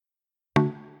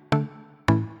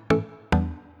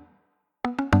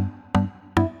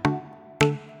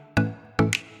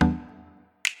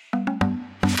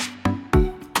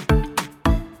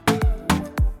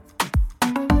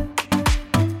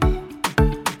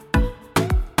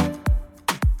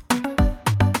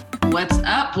What's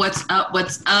up? What's up?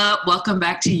 What's up? Welcome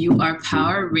back to You Are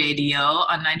Power Radio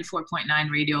on 94.9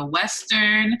 Radio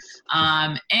Western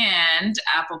and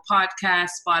Apple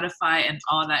Podcasts, Spotify, and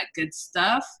all that good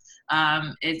stuff.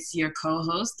 It's your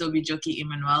co-host, Dobi Joki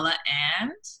Emanuela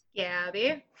and...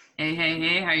 Gabby.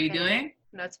 Hey. How are you doing?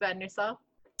 Not too bad, and yourself?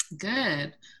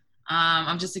 Good.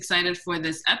 I'm just excited for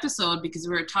this episode because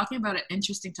we're talking about an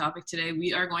interesting topic today.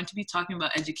 We are going to be talking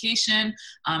about education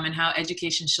and how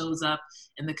education shows up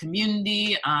in the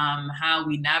community, how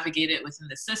we navigate it within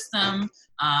the system,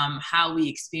 how we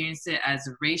experience it as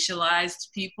racialized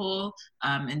people,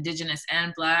 Indigenous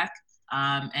and Black,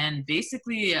 and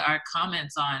basically our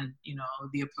comments on,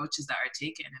 the approaches that are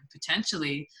taken and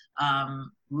potentially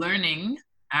learning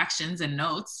actions and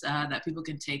notes that people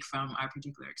can take from our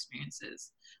particular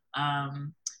experiences.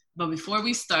 But before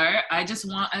we start, I just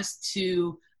want us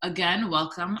to again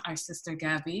welcome our sister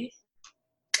Gabby.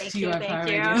 Thank you.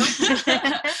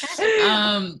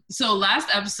 So last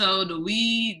episode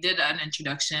we did an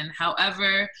introduction.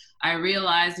 However, I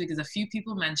realized because a few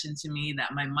people mentioned to me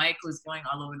that my mic was going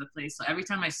all over the place. So every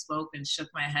time I spoke and shook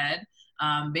my head,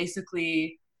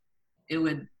 basically it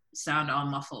would sound all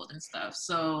muffled and stuff.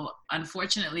 So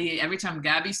unfortunately, every time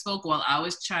Gabby spoke while I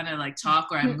was trying to talk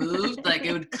or I moved,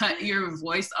 it would cut your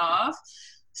voice off.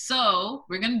 So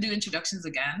we're gonna do introductions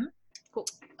again. Cool.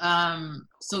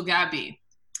 So Gabby,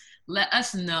 let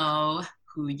us know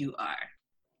who you are.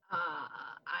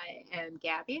 I am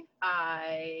Gabby.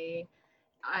 I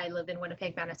live in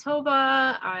Winnipeg,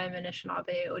 Manitoba. I'm an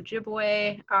Anishinaabe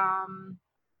Ojibwe.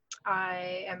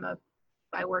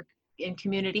 I work in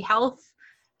community health.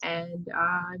 And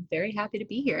I'm very happy to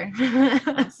be here.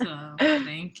 Awesome.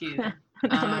 Thank you.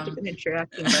 Not much of an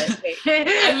introduction, but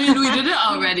I mean, we did it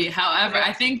already. However,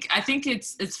 I think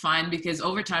it's fine because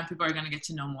over time people are going to get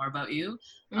to know more about you.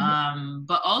 Mm-hmm.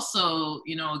 But also,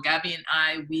 Gabby and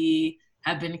I, we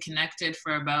have been connected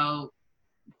for about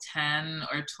 10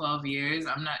 or 12 years.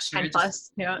 I'm not sure. 10 plus.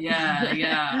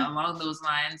 Yeah. Along those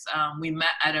lines. We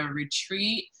met at a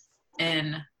retreat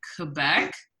in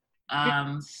Quebec.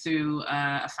 Through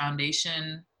a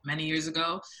foundation many years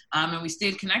ago, and we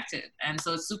stayed connected. And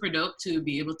so it's super dope to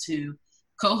be able to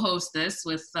co-host this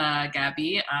with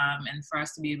Gabby, and for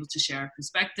us to be able to share our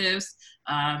perspectives.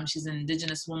 She's an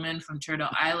Indigenous woman from Turtle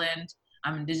Island.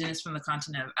 I'm Indigenous from the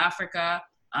continent of Africa,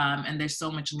 and there's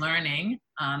so much learning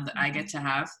that I get to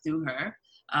have through her,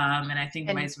 and I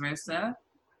think vice versa.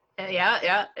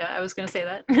 Yeah, I was gonna say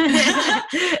that.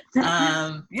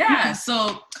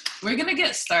 So we're gonna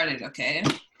get started, okay?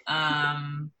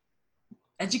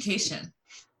 Education.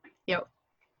 Yep.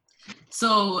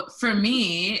 So for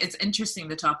me, it's interesting,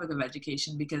 the topic of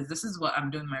education, because this is what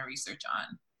I'm doing my research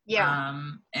on. Yeah.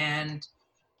 And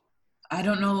I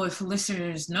don't know if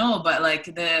listeners know, but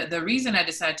the reason I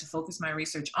decided to focus my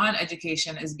research on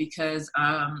education is because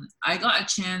I got a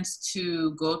chance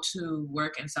to go to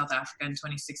work in South Africa in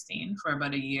 2016 for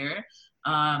about a year.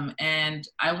 And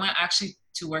I went actually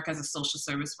to work as a social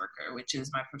service worker, which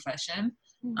is my profession.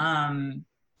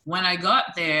 When I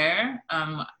got there,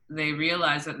 they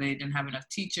realized that they didn't have enough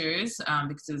teachers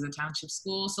because it was a township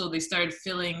school. So they started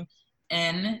filling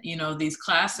in, these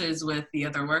classes with the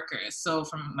other workers. So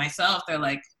from myself, they're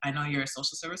like, I know you're a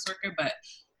social service worker, but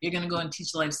you're going to go and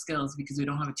teach life skills because we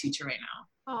don't have a teacher right now.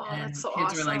 Oh, and that's so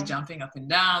kids awesome. were jumping up and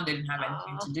down. They didn't have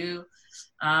anything to do.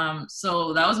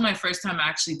 So that was my first time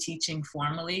actually teaching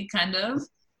formally, kind of.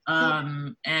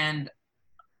 And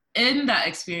in that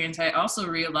experience, I also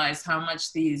realized how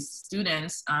much these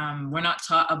students were not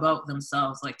taught about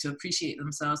themselves, to appreciate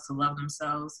themselves, to love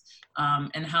themselves,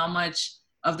 and how much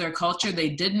of their culture they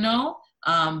did know,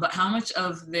 but how much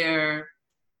of their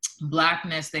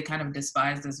Blackness they kind of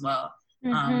despised as well.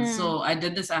 So I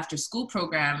did this after school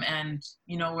program, and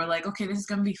we're like, okay, this is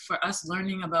gonna be for us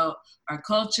learning about our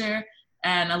culture.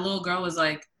 And a little girl was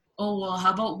like, oh, well,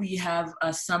 how about we have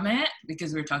a summit,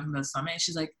 because we were talking about a summit, and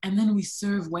she's like, and then we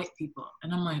serve white people.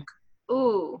 And I'm like,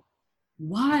 ooh,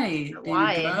 why,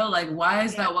 baby girl? Why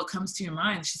is that what comes to your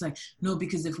mind? She's like, no,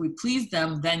 because if we please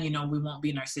them, then we won't be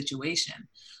in our situation.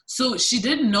 So she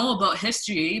didn't know about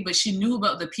history, but she knew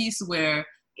about the piece where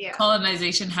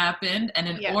colonization happened, and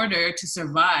in order to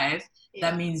survive,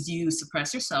 that means you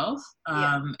suppress yourself,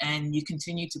 and you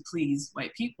continue to please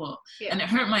white people. And it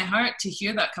hurt my heart to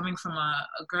hear that coming from a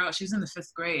girl. She was in the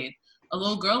 5th grade, a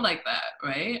little girl like that,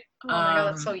 right? Oh my God,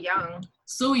 that's so young.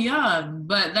 So young.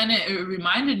 But then it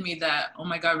reminded me that, oh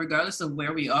my God, regardless of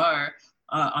where we are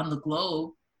on the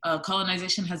globe,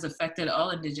 colonization has affected all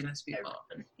Indigenous people.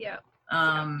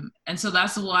 And so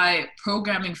that's why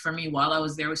programming for me while I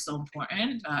was there was so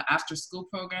important. After school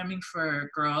programming for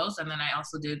girls, and then I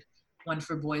also did one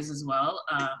for boys as well.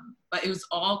 But it was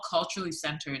all culturally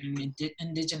centered and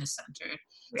indigenous centered.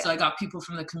 Yeah. So I got people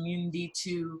from the community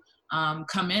to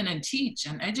come in and teach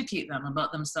and educate them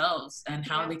about themselves and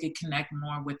how they could connect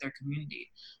more with their community.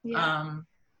 Then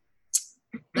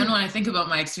when I think about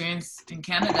my experience in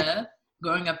Canada,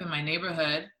 growing up in my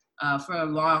neighborhood for a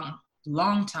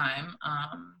long time,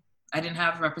 I didn't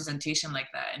have representation like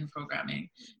that in programming.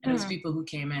 And it was people who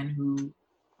came in who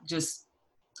just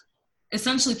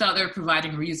essentially thought they were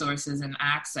providing resources and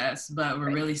access, but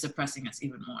were really suppressing us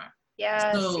even more.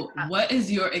 Yes. So what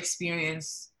is your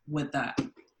experience with that?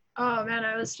 Oh man,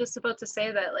 I was just about to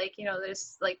say that, like, you know,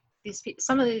 there's like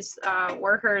some of these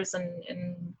workers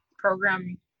and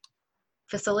program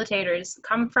facilitators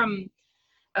come from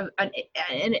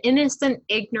an innocent,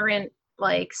 ignorant,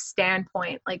 like,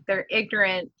 standpoint. Like, they're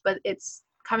ignorant, but it's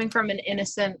coming from an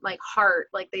innocent, like, heart.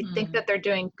 Like, they think that they're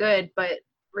doing good, but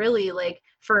really, like,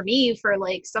 for me, for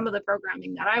like some of the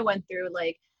programming that I went through,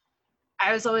 like,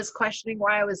 I was always questioning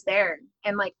why I was there.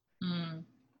 And like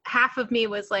half of me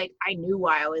was like, I knew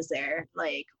why I was there.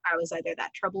 Like, I was either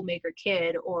that troublemaker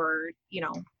kid or, you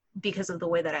know, because of the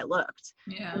way that I looked.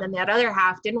 Yeah. And then that other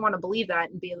half didn't want to believe that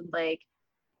and be like,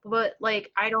 but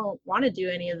like, I don't want to do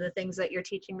any of the things that you're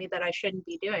teaching me that I shouldn't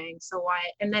be doing. So why?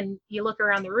 And then you look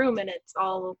around the room and it's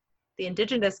all the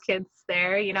indigenous kids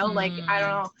there, you know, like, I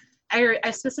don't know.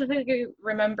 I specifically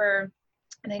remember,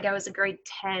 I think I was in grade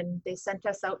 10, they sent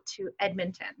us out to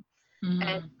Edmonton.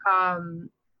 And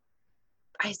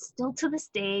I still to this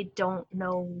day don't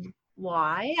know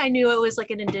why. I knew it was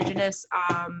like an indigenous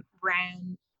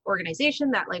ran organization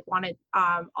that like wanted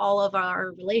all of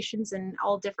our relations and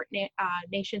all different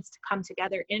nations to come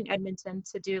together in Edmonton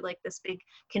to do like this big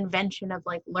convention of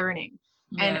like learning.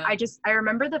 And I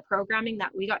remember the programming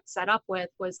that we got set up with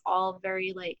was all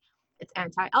very like, it's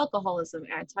anti-alcoholism,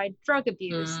 anti-drug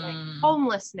abuse, like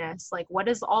homelessness, like what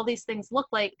does all these things look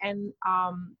like? And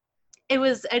it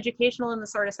was educational in the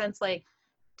sort of sense like,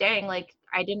 dang, like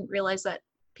I didn't realize that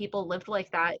people lived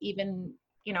like that even,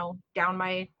 you know, down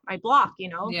my block, you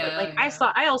know. But like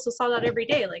I also saw that every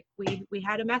day. Like we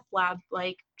had a meth lab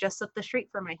like just up the street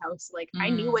from my house. Like I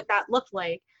knew what that looked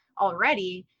like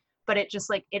already, but it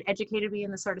just like it educated me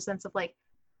in the sort of sense of like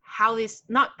how these,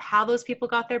 not how those people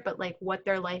got there, but like what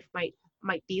their life might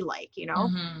be like, you know.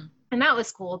 And that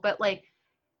was cool. But like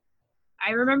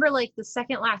I remember like the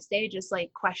second last day just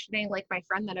like questioning like my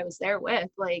friend that I was there with,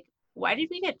 like, why did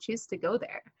we choose to go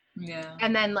there?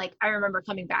 And then like I remember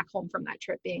coming back home from that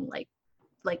trip being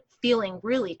like feeling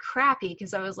really crappy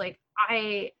because I was like,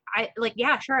 I like,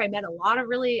 yeah, sure, I met a lot of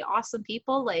really awesome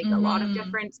people, like a lot of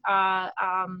different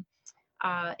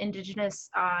indigenous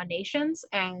nations,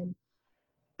 and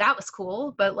that was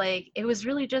cool, but like it was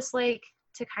really just like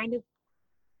to kind of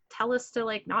tell us to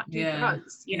like not do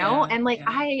drugs, you know. And like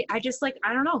I just like,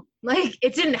 I don't know, like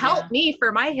it didn't help me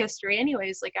for my history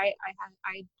anyways. Like I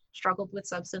struggled with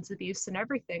substance abuse and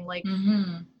everything, like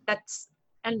that's,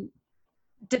 and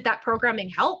did that programming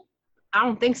help? I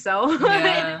don't think so.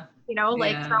 You know,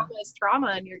 like trauma is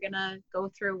trauma and you're gonna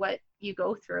go through what you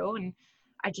go through. And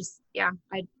I just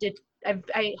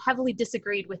I heavily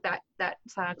disagreed with that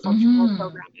cultural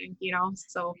programming, you know.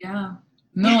 So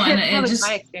no, and that it was just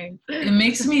my experience. It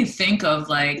makes me think of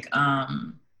like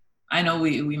I know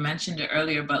we mentioned it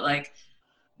earlier, but like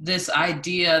this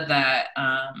idea that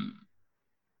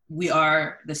we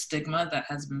are the stigma that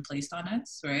has been placed on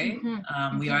us, right?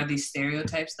 We are these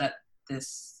stereotypes that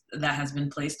has been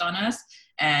placed on us,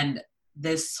 and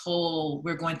this whole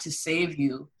 "we're going to save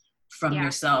you from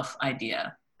yourself"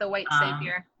 idea. The white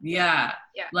savior.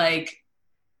 Like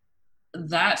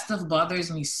that stuff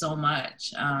bothers me so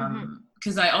much.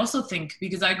 Because I also think,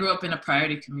 because I grew up in a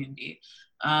priority community.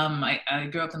 I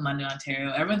grew up in London,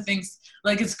 Ontario. Everyone thinks,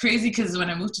 like, it's crazy because when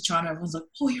I moved to Toronto, everyone's like,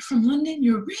 oh, you're from London?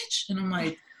 You're rich? And I'm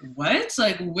like, what?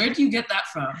 Like, where do you get that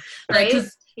from? Like,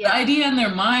 because the idea in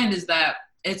their mind is that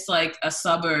it's like a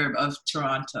suburb of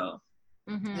Toronto.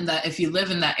 And that if you live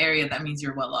in that area, that means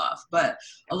you're well off. But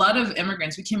a lot of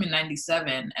immigrants, we came in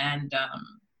 97, and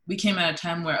we came at a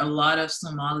time where a lot of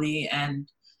Somali and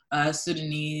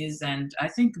Sudanese and I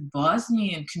think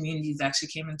Bosnian communities actually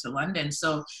came into London.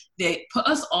 So they put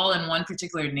us all in one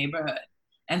particular neighborhood.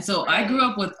 And so I grew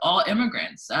up with all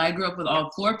immigrants. I grew up with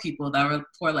all poor people that were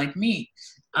poor like me.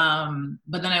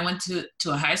 But then I went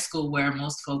to a high school where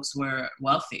most folks were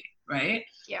wealthy, right?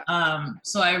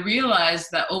 So I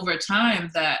realized that over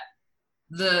time that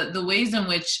the ways in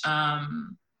which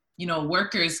you know,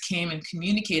 workers came and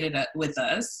communicated with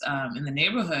us in the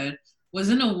neighborhood was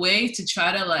in a way to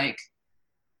try to like,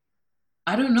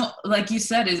 I don't know, like you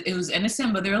said, it was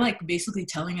innocent, but they were like basically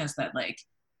telling us that like,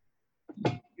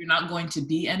 you're not going to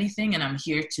be anything, and I'm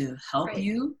here to help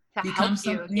you to become help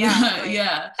something. you. Yeah, Right.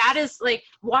 yeah. That is like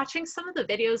watching some of the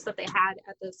videos that they had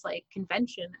at this like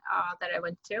convention that I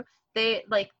went to.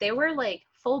 They were like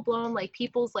full blown like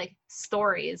people's like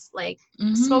stories, like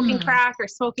smoking crack or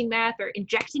smoking meth or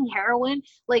injecting heroin.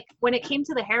 Like when it came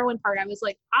to the heroin part, I was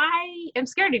like, I am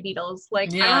scared of needles.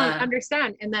 Like I don't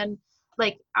understand. And then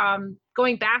like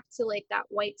going back to like that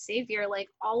white savior, like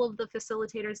all of the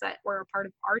facilitators that were a part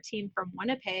of our team from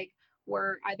Winnipeg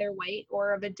were either white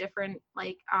or of a different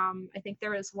like I think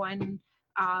there was one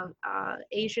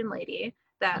Asian lady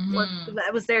that worked,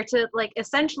 that was there to like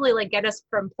essentially like get us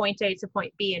from point A to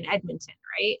point B in Edmonton,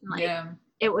 right? And like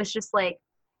it was just like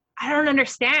I don't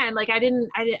understand. Like I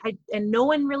and no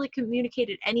one really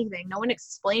communicated anything. No one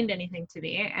explained anything to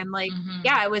me. And like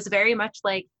yeah, it was very much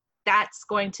like that's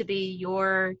going to be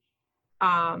your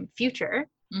future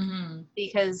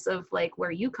because of like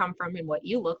where you come from and what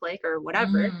you look like or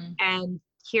whatever. And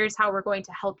here's how we're going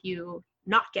to help you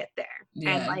not get there.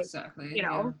 And like you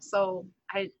know, so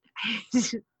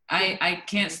I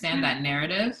can't stand that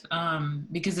narrative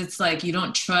because it's like you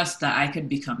don't trust that I could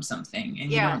become something,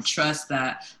 and you don't trust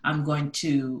that I'm going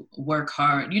to work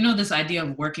hard. You know, this idea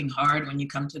of working hard when you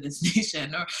come to this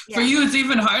nation, or for you it's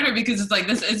even harder because it's like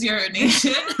this is your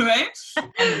nation, right?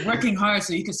 And working hard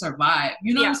so you can survive.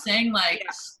 You know what I'm saying? Like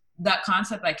that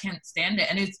concept, I can't stand it.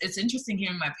 And it's interesting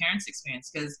hearing my parents'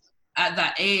 experience because at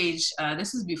that age,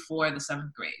 this is before the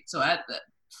 7th grade. So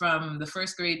from the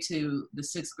 1st grade to the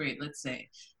 6th grade, let's say,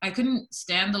 I couldn't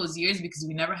stand those years because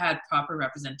we never had proper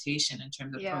representation in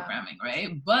terms of programming, right?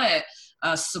 But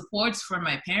supports for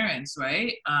my parents,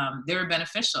 right? They were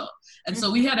beneficial. And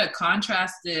so we had a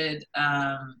contrasted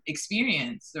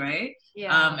experience, right?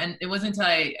 And it wasn't until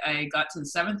I got to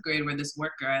the 7th grade where this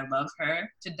worker, I love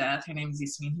her to death, her name is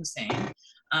Yasmin Hussein.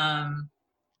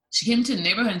 She came to the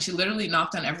neighborhood and she literally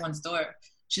knocked on everyone's door.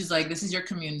 She's like, this is your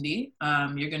community.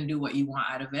 You're going to do what you want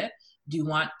out of it. Do you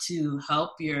want to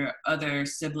help your other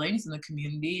siblings in the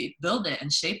community build it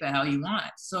and shape it how you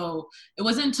want? So it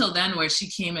wasn't until then where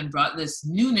she came and brought this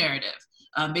new narrative,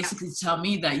 basically to tell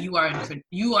me that you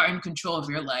are in control of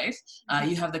your life.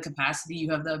 You have the capacity, you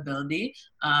have the ability,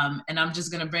 and I'm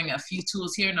just going to bring a few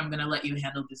tools here and I'm going to let you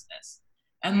handle business.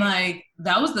 And like,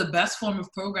 that was the best form of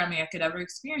programming I could ever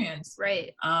experience.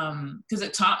 Right. Because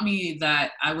it taught me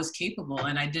that I was capable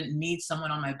and I didn't need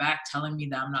someone on my back telling me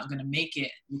that I'm not going to make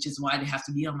it, which is why they have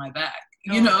to be on my back,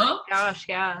 you know? Gosh,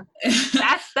 yeah.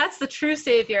 That's the true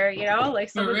savior, you know?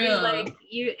 Like somebody like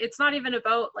you, it's not even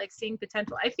about like seeing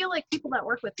potential. I feel like people that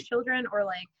work with children or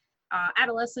like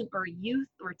adolescent or youth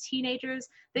or teenagers,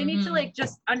 they need to like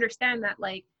just understand that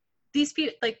like these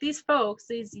people, like these folks,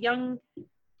 these young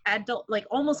adult, like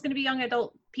almost going to be young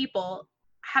adult people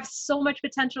have so much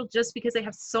potential just because they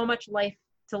have so much life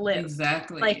to live.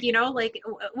 Exactly. Like, you know, like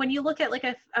when you look at like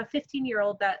a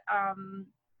 15-year-old that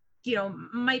you know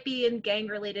might be in gang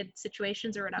related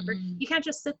situations or whatever, you can't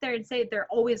just sit there and say they're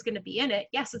always going to be in it.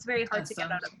 Yes, it's very hard to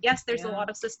get out of. Yes, there's a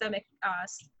lot of systemic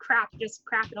crap just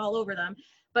crapping all over them,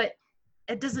 but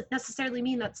it doesn't necessarily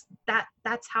mean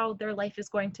that's how their life is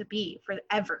going to be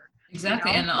forever.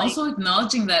 Exactly. You know? And like, also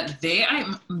acknowledging that they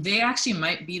actually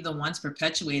might be the ones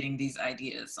perpetuating these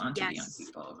ideas onto the young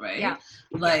people, right?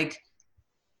 Like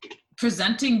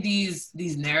presenting these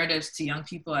narratives to young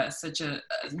people at such a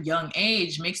young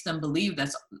age makes them believe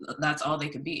that's all they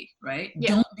could be, right?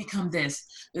 Don't become this,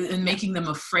 and making them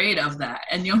afraid of that.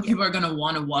 And young people are going to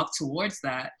want to walk towards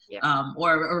that,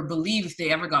 or believe if they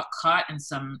ever got caught in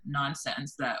some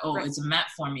nonsense that, it's meant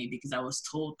for me because I was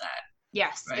told that.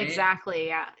 Yes, right? Exactly.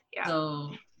 Yeah.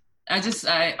 So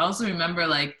I also remember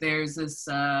like there's this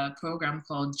program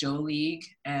called Joe League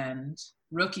and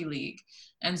Rookie League.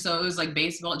 And so it was like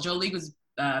baseball. Joe League was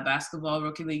basketball,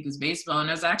 Rookie League was baseball. And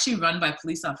it was actually run by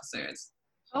police officers.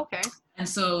 Okay. And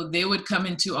so they would come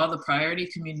into all the priority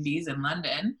communities in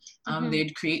London.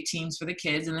 They'd create teams for the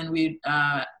kids. And then we'd,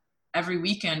 every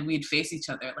weekend, we'd face each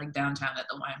other like downtown at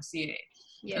the YMCA.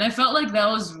 Yeah. And I felt like that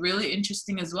was really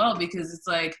interesting as well because it's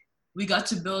like, we got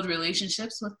to build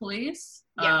relationships with police.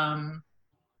 But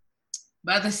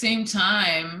at the same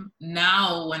time,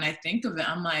 now when I think of it,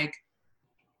 I'm like,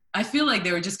 I feel like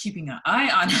they were just keeping an eye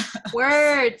on us.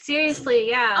 Word, seriously,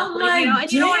 yeah. I'm like, you know,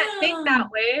 and you don't want to think that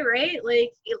way, right?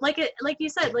 Like you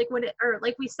said, like when it, or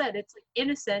like we said, it's like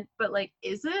innocent, but like,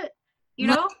 is it? You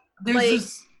know,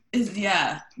 there's like,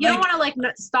 you don't want to like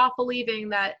stop believing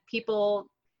that people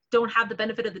don't have the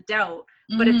benefit of the doubt,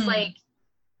 but it's like,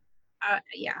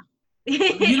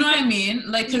 you know what I mean?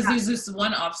 Like, because there's this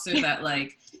one officer that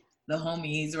like the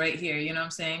homies right here, you know what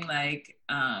I'm saying? Like,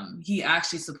 he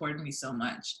actually supported me so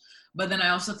much. But then I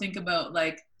also think about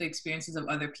like the experiences of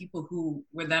other people who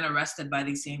were then arrested by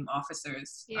these same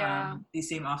officers. Yeah. These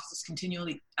same officers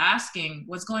continually asking,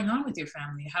 what's going on with your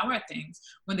family? How are things?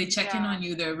 When they check in on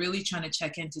you, they're really trying to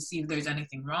check in to see if there's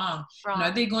anything wrong. And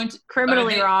are they going to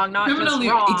criminally wrong, not criminally,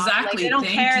 just wrong. exactly. Like, they don't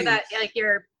care that like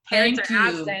your parents are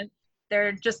absent.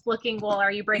 They're just looking, well,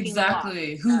 are you breaking the law?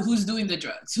 Who's doing the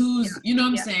drugs? Who's you know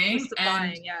what I'm saying?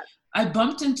 And I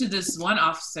bumped into this one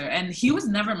officer, and he was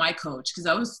never my coach because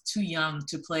I was too young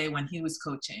to play when he was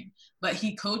coaching, but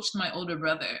he coached my older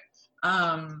brother.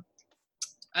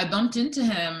 I bumped into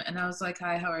him and I was like,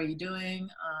 hi, how are you doing?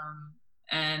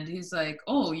 And he's like,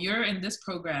 oh, you're in this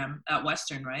program at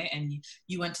Western, right? And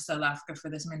you went to South Africa for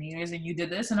this many years and you did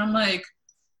this. And I'm like,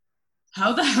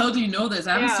 how the hell do you know this?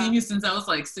 I haven't seen you since I was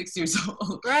like 6 years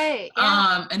old. Right.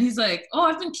 Yeah. And he's like, oh,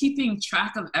 I've been keeping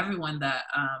track of everyone that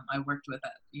I worked with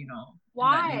at, in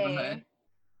that neighborhood.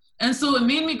 And so it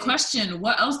made me question,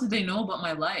 what else did they know about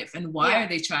my life? And why are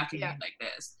they tracking me like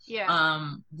this?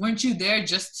 Weren't you there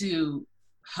just to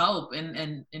help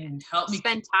and help me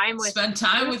spend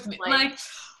time with me? Like,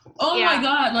 oh my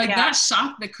God, like that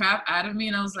shocked the crap out of me.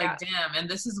 And I was like, damn. And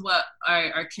this is what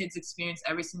our kids experience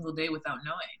every single day without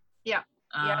knowing.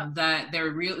 That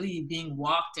they're really being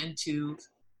walked into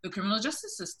the criminal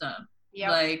justice system.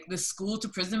 Like the school to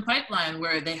prison pipeline,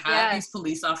 where they have these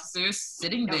police officers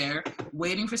sitting there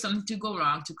waiting for something to go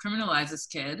wrong, to criminalize this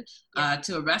kid,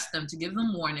 to arrest them, to give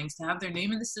them warnings, to have their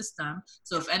name in the system.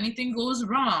 So if anything goes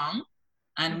wrong,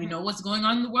 and we know what's going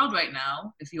on in the world right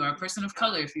now, if you are a person of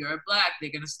color, if you're Black,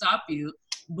 they're going to stop you.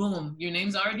 Boom, your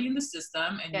name's already in the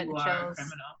system and you are a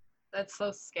criminal. That's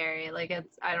so scary. Like,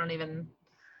 it's, I don't even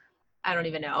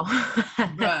know.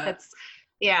 But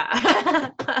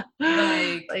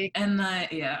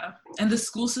and the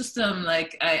school system,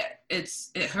 like,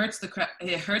 it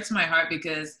hurts my heart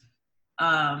because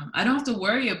I don't have to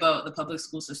worry about the public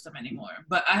school system anymore,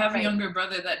 but I have a younger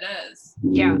brother that does.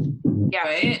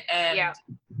 Right. And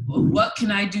what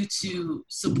can I do to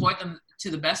support them to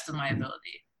the best of my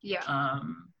ability?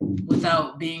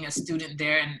 Without being a student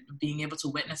there and being able to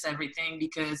witness everything,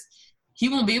 because he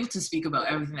won't be able to speak about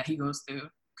everything that he goes through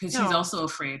because he's also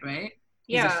afraid, right?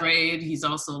 He's afraid. He's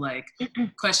also like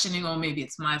questioning, oh, maybe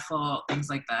it's my fault, things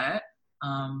like that.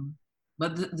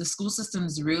 But the school system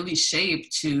is really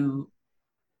shaped to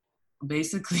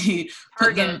basically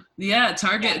target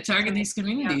these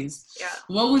communities.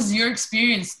 What was your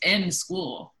experience in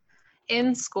school?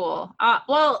 Like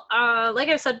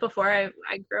I said before, I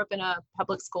grew up in a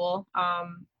public school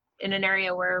in an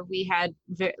area where we had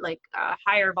a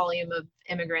higher volume of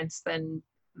immigrants than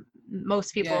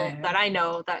most people that I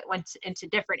know that went into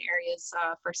different areas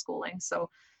for schooling. So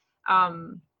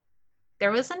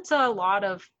there wasn't a lot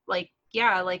of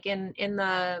in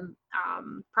the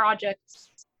projects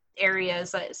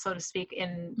areas, so to speak,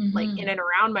 in in and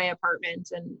around my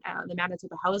apartment and the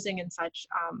Manitoba housing and such.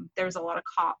 There's a lot of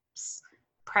cops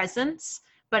presence,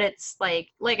 but it's like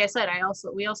I said,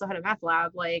 we also had a meth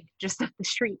lab like just up the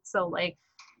street, so like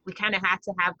we kind of had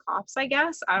to have cops, I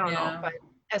guess. I don't know, but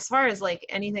as far as like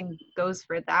anything goes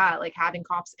for that, like having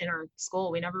cops in our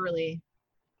school, we never really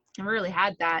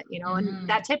had that, and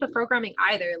that type of programming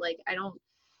either. Like, I don't,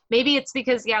 maybe it's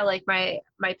because like my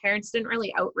parents didn't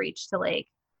really outreach to like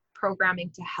programming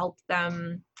to help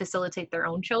them facilitate their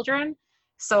own children.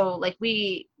 So like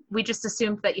we just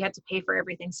assumed that you had to pay for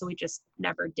everything, so we just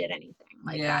never did anything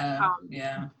like that.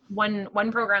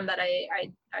 One program that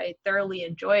I thoroughly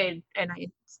enjoyed, and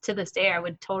to this day I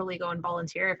would totally go and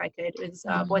volunteer if I could, is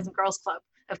Boys and Girls Club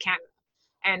of Canada.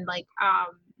 And like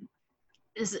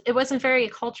it wasn't very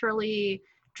culturally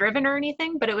driven or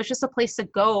anything, but it was just a place to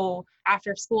go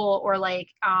after school, or like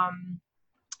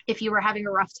if you were having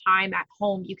a rough time at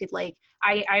home, you could like,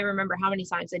 I remember how many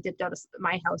times I dipped out of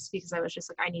my house because I was just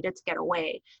like, I needed to get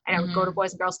away, and I would go to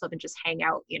Boys and Girls Club and just hang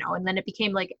out, and then it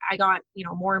became like, I got,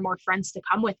 more and more friends to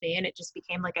come with me, and it just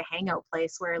became like a hangout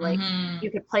place where like you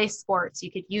could play sports,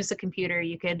 you could use a computer,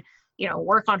 you could,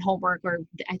 work on homework, or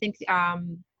I think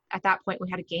at that point we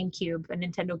had a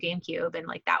Nintendo GameCube, and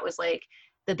like that was like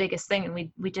the biggest thing. And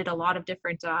we did a lot of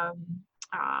different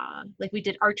like we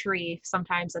did archery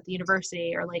sometimes at the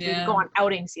university, or like we would go on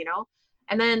outings,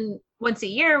 and then once a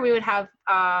year we would have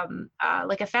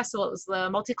like a festival. It was the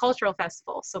Multicultural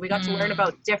Festival, so we got to learn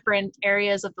about different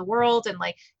areas of the world and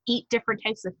like eat different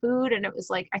types of food. And it was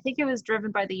like, I think it was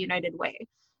driven by the United Way,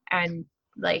 and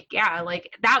like like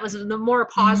that was the more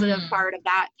positive part of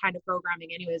that kind of programming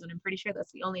anyways. And I'm pretty sure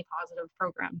that's the only positive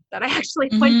program that I actually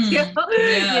went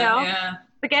to.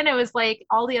 Again, it was like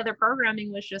all the other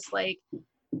programming was just like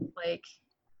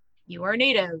you are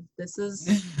Native. This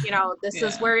is, you know, this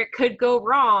is where it could go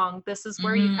wrong. This is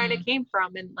where you kind of came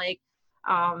from. And like,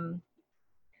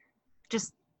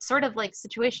 just sort of like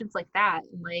situations like that.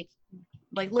 And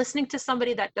like listening to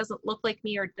somebody that doesn't look like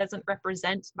me or doesn't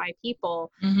represent my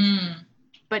people,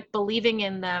 but believing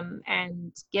in them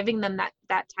and giving them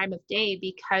that time of day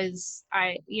because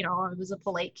I was a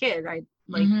polite kid. I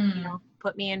like, you know,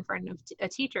 put me in front of a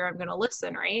teacher, I'm going to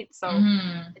listen. Right. So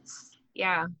it's,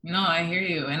 yeah. No, I hear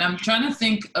you. And I'm trying to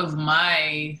think of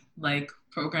my like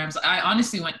programs. I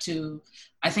honestly went to,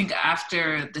 I think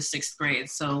after the 6th grade.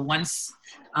 So once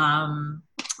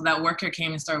that worker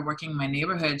came and started working in my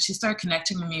neighborhood, she started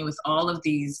connecting me with all of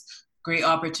these great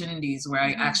opportunities where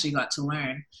I actually got to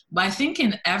learn. But I think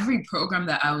in every program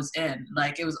that I was in,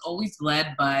 like it was always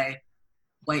led by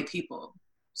white people.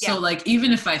 So like,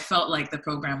 even if I felt like the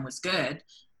program was good,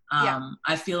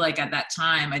 I feel like at that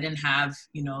time I didn't have,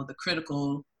 you know, the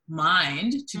critical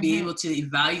mind to be able to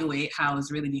evaluate how I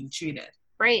was really being treated.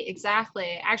 Right,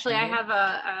 exactly. Actually, I have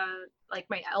a like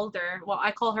my elder. Well,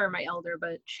 I call her my elder,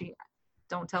 but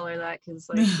don't tell her that because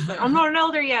like she's like, I'm not an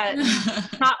elder yet.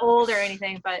 Not old or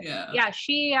anything, but yeah,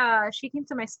 she came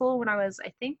to my school when I was,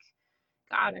 I think,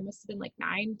 God, I must have been like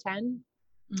 9, 10,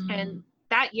 and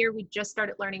that year we just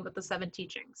started learning about the 7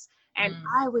 teachings, and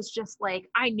I was just like,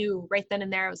 I knew right then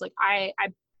and there. I was like, I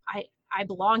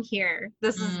belong here.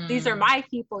 These are my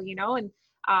people, you know. And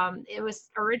it was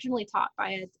originally taught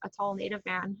by a tall Native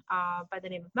man by the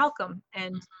name of Malcolm,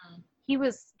 and he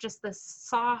was just this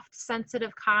soft,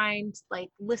 sensitive, kind, like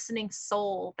listening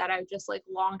soul that I just like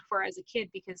longed for as a kid.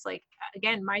 Because like,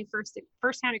 again, my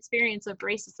firsthand experience of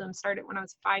racism started when I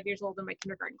was 5 years old in my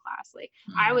kindergarten class. Like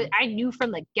I knew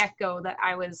from the get-go that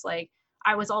I was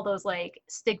all those like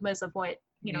stigmas of what,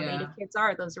 you know, Native kids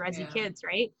are, those resi kids,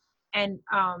 right? And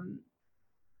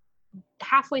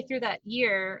halfway through that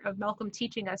year of Malcolm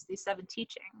teaching us these 7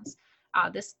 teachings,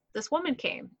 this woman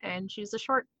came, and she was a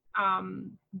short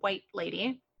white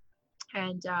lady,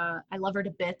 and I love her to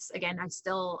bits. Again, I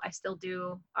still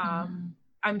do,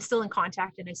 I'm still in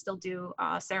contact, and I still do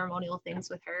ceremonial things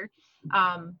with her,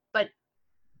 but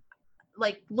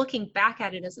like looking back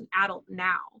at it as an adult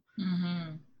now,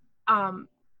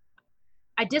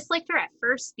 I disliked her at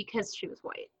first because she was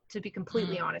white, to be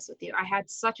completely honest with you. I had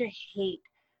such a hate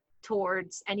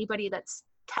towards anybody that's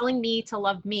telling me to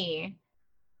love me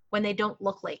when they don't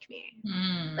look like me.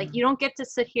 Like, you don't get to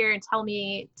sit here and tell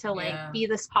me to like be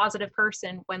this positive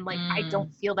person when like I don't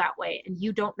feel that way, and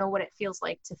you don't know what it feels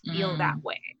like to feel that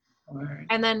way.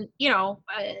 And then, you know,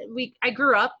 I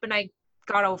grew up and I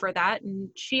got over that, and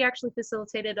she actually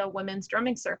facilitated a women's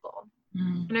drumming circle.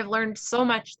 And I've learned so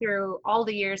much through all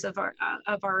the years of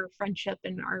our friendship,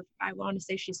 and I want to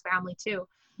say she's family too.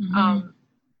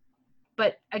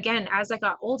 But again, as I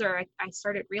got older, I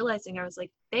started realizing, I was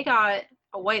like, they got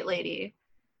a white lady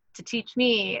to teach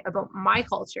me about my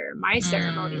culture, my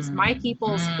ceremonies, my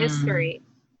people's history,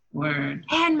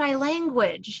 and my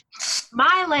language.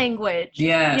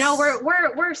 Yes. You know,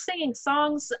 we're singing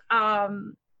songs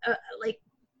like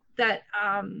that.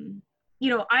 You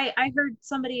know, I heard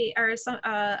somebody or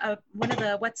one of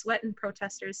the Wet's Wettin'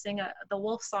 protesters sing the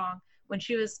Wolf song when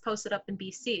she was posted up in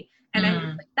BC. And I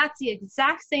was like, that's the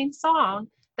exact same song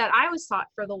that I was taught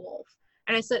for the Wolf.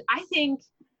 And I said, I think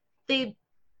the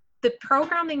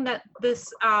programming that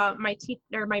this my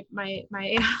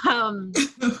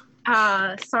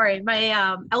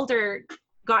elder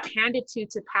got handed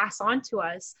to pass on to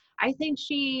us, I think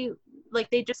she, like,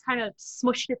 they just kind of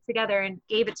smushed it together and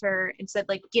gave it to her and said,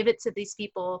 like, give it to these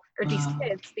people or these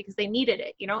kids because they needed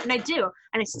it, you know. And I do,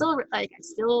 and I still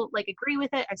agree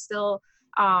with it. I still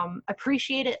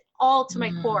appreciate it all to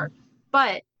my core.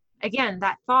 But again,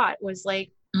 that thought was like,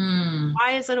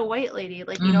 why is it a white lady?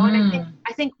 Like, you know. And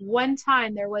I think one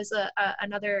time there was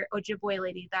another Ojibwe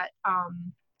lady that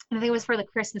I think it was for the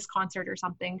Christmas concert or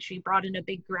something. She brought in a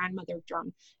big grandmother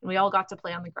drum, and we all got to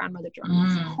play on the grandmother drum. It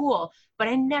was cool, but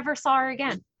I never saw her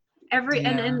again.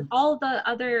 And all the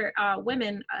other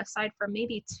women, aside from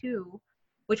maybe 2,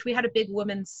 which we had a big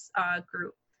women's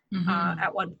group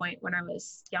at one point when I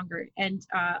was younger, and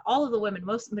all of the women,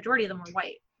 majority of them were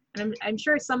white, and I'm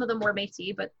sure some of them were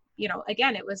Métis, but you know,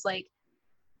 again, it was like,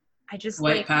 I just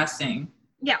white passing.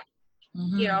 Yeah.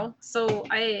 You know, so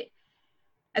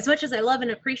as much as I love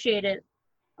and appreciate it,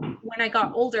 when I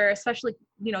got older, especially,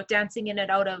 you know, dancing in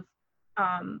and out of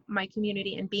my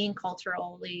community and being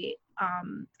culturally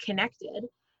connected,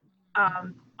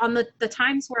 on the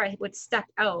times where I would step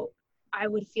out, I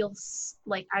would feel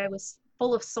like I was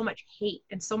full of so much hate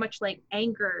and so much like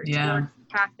anger towards the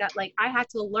fact that like I had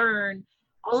to learn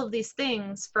all of these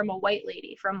things from a white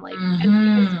lady, from like, and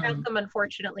even some of Mm-hmm. them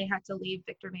unfortunately had to leave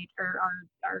Victor Major, or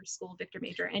our school Victor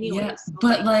Major Yeah, anyways. So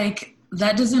but like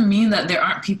that doesn't mean that there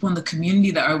aren't people in the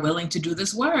community that are willing to do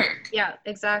this work. yeah,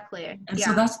 exactly. And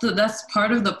so Yeah, that's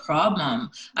part of the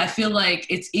problem. I yeah. feel like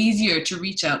it's easier to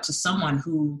reach out to someone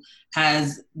who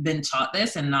has been taught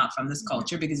this and not from this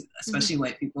culture, because Mm-hmm. especially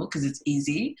white people, because it's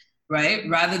easy, right?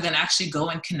 Rather than actually go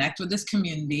and connect with this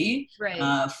community,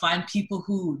 Right. find people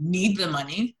who need the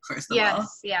money, first of all,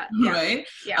 Yes. Yeah. Yeah. right?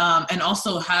 Yeah. And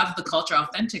also have the culture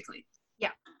authentically.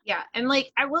 Yeah. Yeah. And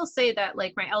like, I will say that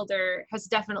like my elder has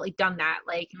definitely done that,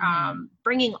 like Mm-hmm.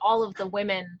 bringing all of the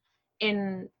women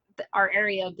in our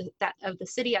area of the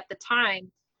city at the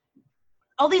time.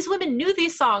 All these women knew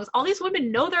these songs, all these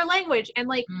women know their language, and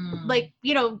Mm.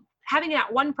 you know, having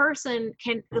that one person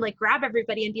can like grab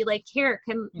everybody and be like, here,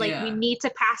 can, like, we Yeah, need to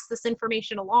pass this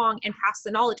information along and pass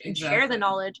the knowledge and share the exactly.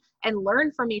 knowledge and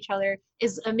learn from each other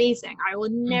is amazing. I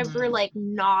would never Mm-hmm. like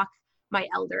knock my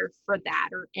elder for that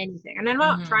or anything, and I'm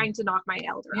not Mm-hmm. trying to knock my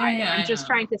elder Yeah, either. yeah, I'm I just know.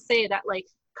 trying to say that, like,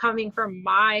 coming from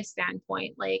my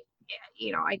standpoint, like,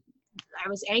 you know, I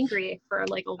was angry for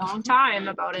like a Of long course. time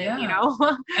about it, you Yeah. know.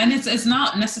 And it's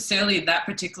not necessarily that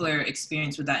particular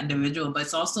experience with that individual, but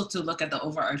it's also to look at the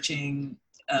overarching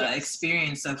Yes.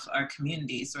 experience of our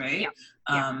communities, right? Yeah.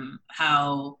 Yeah.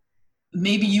 How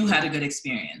maybe you had a good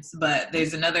experience, but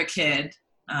there's another kid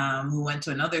who went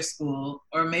to another school,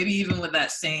 or maybe even with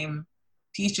that same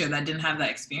teacher that didn't have that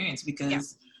experience Yeah.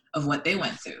 because of what they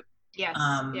went through. Yes.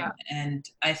 Yeah. And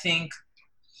I think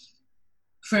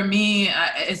for me,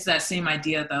 it's that same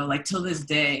idea though. Like till this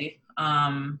day,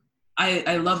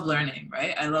 I love learning,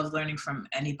 right? I love learning from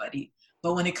anybody.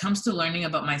 But when it comes to learning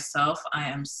about myself, I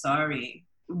am sorry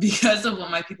because of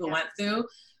what my people Yeah. went through.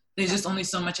 There's Yeah. just only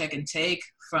so much I can take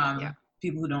Yeah. from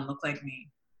people who don't look like me.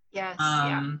 Yes.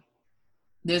 Yeah. Um,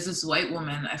 there's this white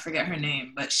woman, I forget her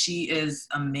name, but she is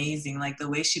amazing. Like the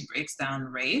way she breaks down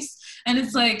race, and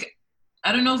it's like,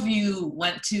 I don't know if you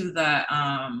went to the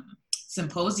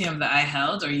symposium that I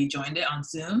held or you joined it on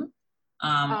Zoom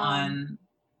Um,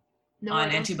 no, on I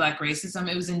don't. anti-black racism.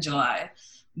 It was in July,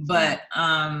 Mm, but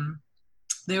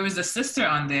there was a sister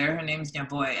on there. Her name's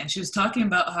Nyaboy, and she was talking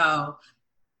about how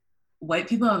white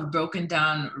people have broken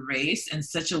down race in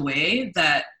such a way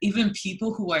that even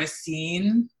people who are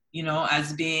seen, you know,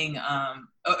 as being,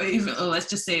 or even, or let's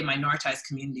just say minoritized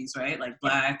communities, right? Like yeah.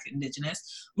 Black, Indigenous,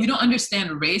 Yeah. we don't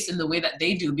understand race in the way that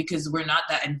they do because we're not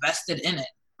that invested in it,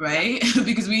 Yeah. right?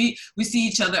 Because we see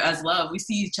each other as love, we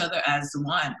see each other as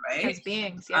one, right? As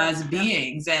beings. Yeah. As Yeah.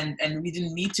 beings, and we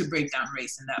didn't need to break down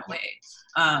race in that Yeah.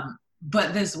 way.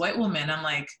 But this white woman, I'm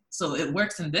like, so it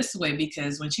works in this way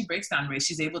because when she breaks down race,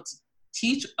 she's able to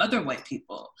teach other white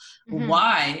people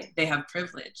why they have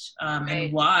privilege, and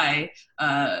Right. why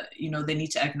you know, they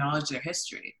need to acknowledge their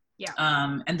history. Yeah.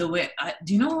 And the way,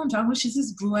 do you know what I'm talking about? She's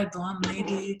this blue-eyed blonde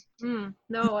lady No,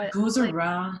 who goes like,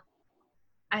 around.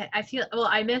 I feel, well,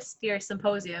 I missed your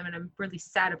symposium and I'm really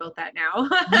sad about that now.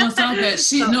 No, it's all good.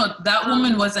 So, No, that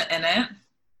woman wasn't in it.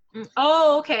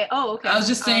 oh, okay. Oh, okay. I was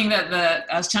just saying that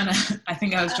I was trying to, I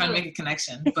think I was trying to Oh. make a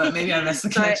connection, but maybe I messed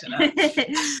the Sorry.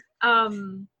 connection up.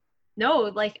 No,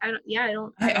 like, I don't, yeah, I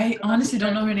don't I know honestly for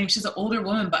don't sure. know her name. She's an older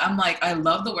woman, but I'm like, I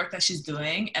love the work that she's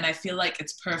doing, and I feel like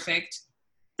it's perfect.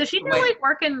 Does she do Right. like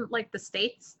work in like the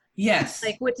States? Yes.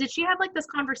 Like, what did she have like this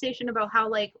conversation about how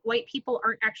like white people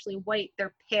aren't actually white,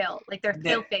 they're pale, like they're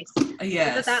pale faced?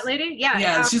 Yes. Is it that lady? Yeah.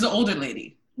 Yeah, she's an older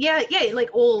lady. Yeah, like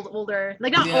older,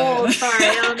 like not Yeah. old. Sorry,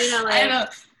 I don't mean to, like. I know.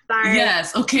 Sorry.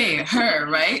 Yes. Okay. Her,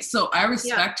 right? So I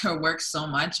respect her work so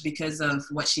much because of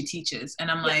what she teaches,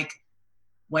 and I'm like,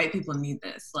 white people need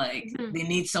this. Like, they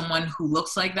need someone who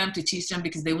looks like them to teach them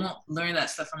because they won't learn that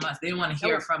stuff from us. They don't want to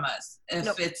hear it from us.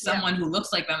 If it's someone who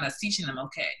looks like them that's teaching them,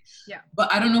 okay. Yeah.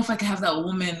 But I don't know if I could have that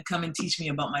woman come and teach me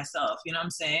about myself. You know what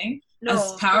I'm saying? No.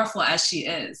 As powerful as she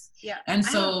is. Yeah. And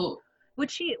so.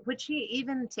 Would she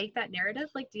even take that narrative?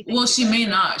 Like, do you think? Well, she may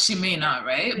not. She may not,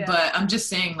 right? Yeah. But I'm just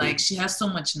saying, like, she has so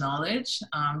much knowledge,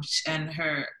 and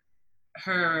her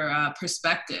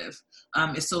perspective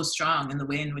is so strong in the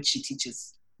way in which she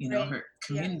teaches, you know, her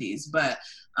communities. But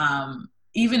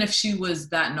even if she was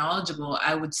that knowledgeable,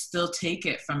 I would still take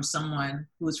it from someone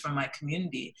who is from my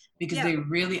community because they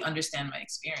really understand my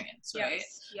experience, right?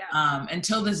 Yeah.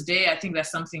 Until this day, I think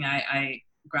that's something I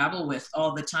grapple with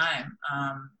all the time,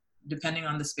 depending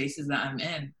on the spaces that I'm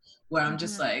in, where I'm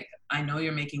just like, I know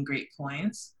you're making great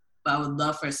points, but I would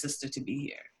love for a sister to be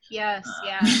here. Yes,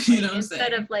 yeah. You know what I'm instead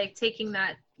saying? of like taking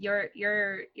that your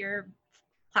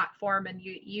platform and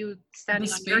you standing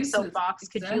on your soapbox,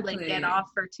 could you like get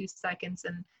off for 2 seconds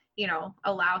and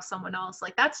allow someone else,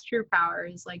 like that's true power,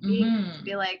 is like being to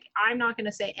be like, I'm not going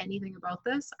to say anything about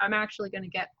this. I'm actually going to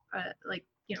get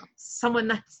someone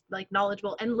that's like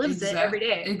knowledgeable and lives it every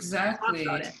day. Exactly. Talks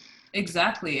about it.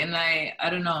 Exactly. And I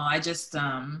don't know. I just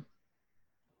know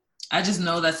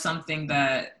that's something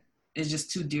that is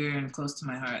just too dear and close to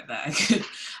my heart that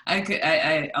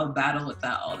I'll battle with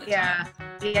that all the time.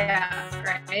 Yeah,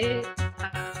 right.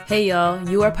 Hey y'all,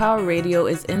 You Are Power Radio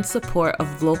is in support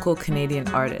of local Canadian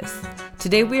artists.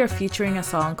 Today we are featuring a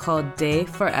song called Day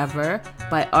Forever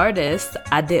by artist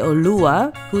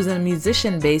Adeoluwa, who's a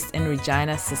musician based in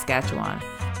Regina, Saskatchewan.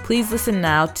 Please listen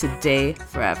now to Day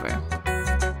Forever.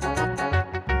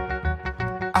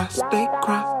 I stay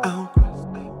crown.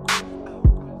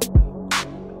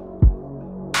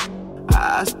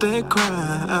 I stay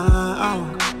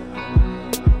crown.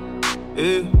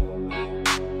 Yeah.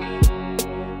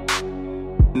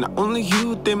 Not only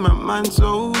you did my mind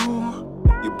so.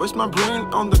 You burst my brain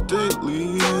on the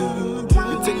daily. You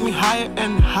take me higher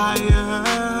and higher.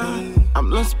 I'm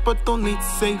lost but don't need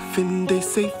saving. They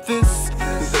say this,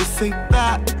 they say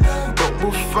that, but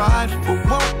we'll fight for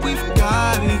what we've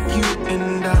got. You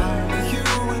and I,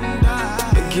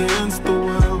 against the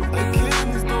world.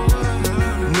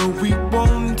 No, we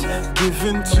won't give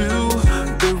in to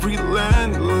the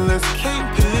relentless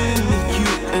campaign. You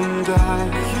and I,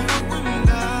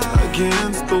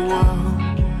 against the world.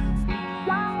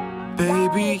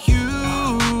 Baby, you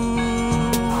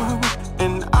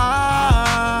and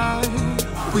I,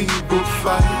 we will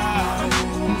fight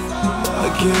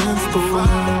against the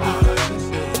world.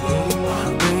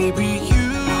 Baby, you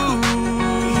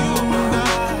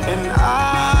and I,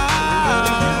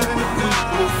 we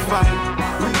will fight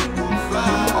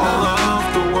all of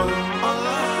the world.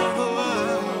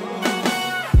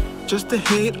 Just to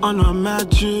hate on our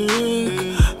magic.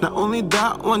 Not only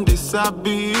that, one day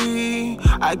sabi,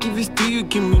 I give you steel, you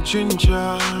give me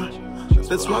ginger.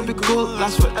 That's why we could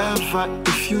last forever.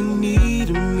 If you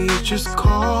need me, just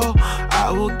call.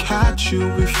 I will catch you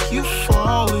if you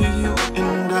fall. You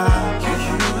and I,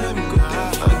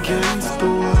 against the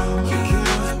world.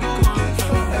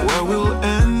 Where we'll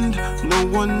end, no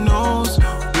one knows.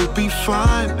 We'll be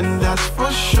fine, and that's for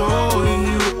sure.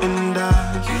 You and I,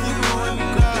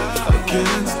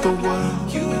 against the world.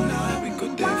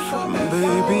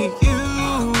 Baby, you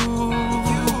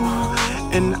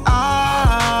and I,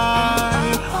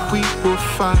 we will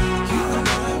fight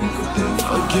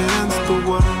against the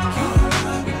world.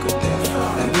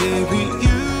 Baby,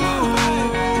 you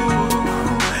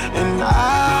and I,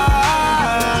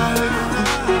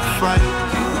 we will fight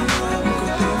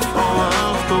all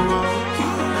of the world.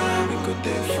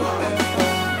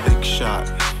 Big shot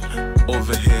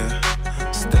over here,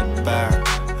 step back,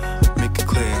 make it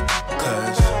clear,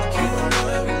 'cause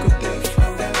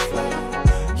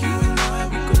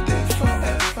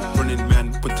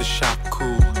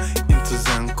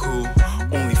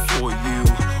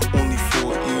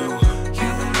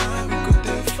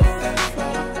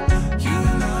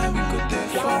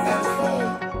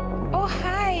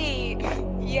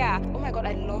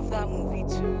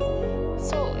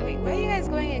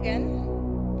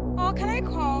can I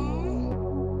come?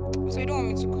 So you don't want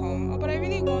me to come? Oh, but I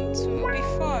really want to. It'll be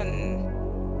fun.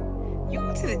 You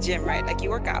go to the gym, right? Like you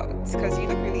work out, because you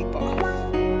look really buff.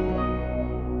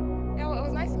 Yeah, well, it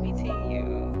was nice meeting you.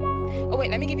 Oh wait,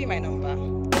 let me give you my number.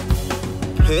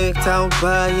 Picked out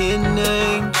by an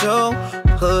angel,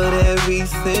 put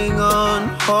everything on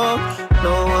hold.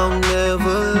 No, I'll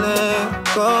never let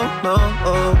go, no.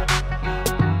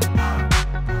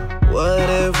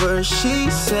 Whatever she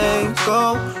say,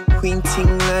 go. Queen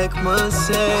ting like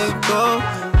Masego,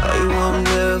 I won't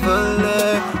never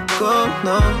let go,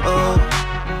 no.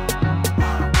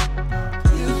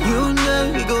 You and I,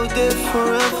 we go there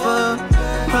forever.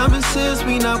 Promises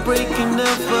we not breaking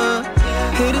never.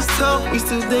 Haters talk, we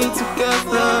still stay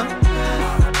together.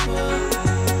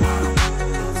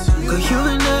 Cause you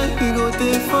and I, we go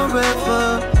there forever.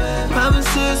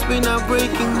 Promises we not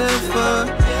breaking never.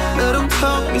 Let them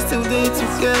talk, we still stay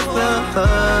together.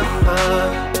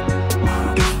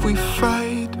 If we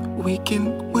fight, we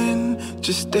can win.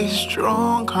 Just stay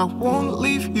strong, I won't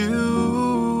leave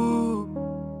you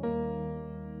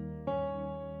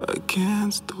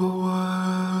against the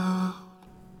world.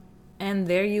 And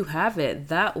there you have it.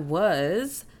 That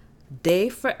was Day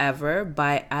Forever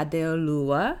by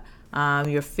Adeoluwa.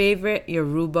 Your favorite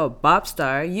Yoruba bop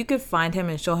star. You could find him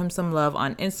and show him some love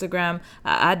on Instagram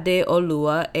at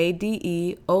Adeoluwa,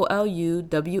 Adeoluwa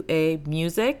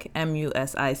Music,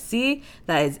 MUSIC.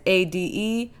 That is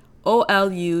Adeoluwa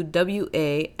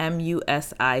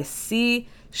Music.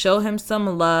 Show him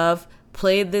some love.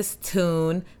 played this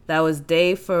tune that was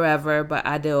Day Forever by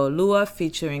Adeolua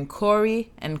featuring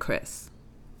Corey and Chris.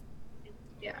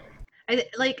 Yeah.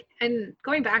 And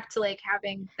going back to like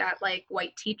having that like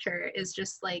white teacher is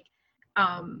just like,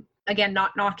 again,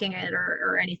 not knocking it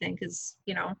or anything, because,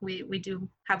 you know, we do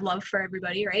have love for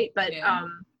everybody, right? But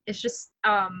it's just,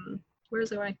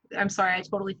 where's it going? I'm sorry, I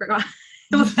totally forgot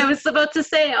what I was about to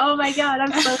say. Oh my God,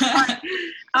 I'm so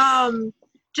sorry.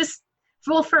 Just,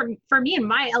 well, for me and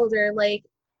my elder, like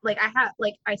I have,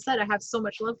 like I said, I have so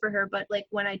much love for her, but like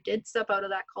when I did step out of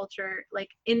that culture, like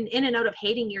in and out of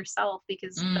hating yourself,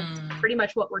 because that's pretty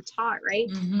much what we're taught, right?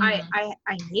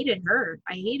 I hated her.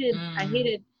 I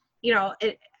hated, you know,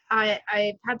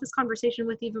 I had this conversation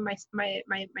with even my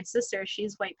sister.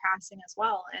 She's white passing as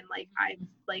well, and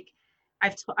like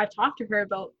I've talked to her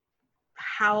about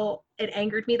how it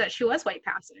angered me that she was white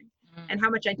passing, and how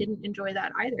much I didn't enjoy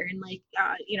that either. And like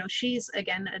you know, she's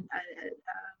again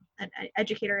an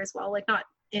educator as well, like not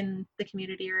in the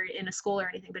community or in a school or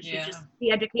anything, but she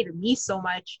educated me so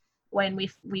much when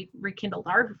we rekindled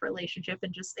our relationship.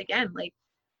 And just again, like,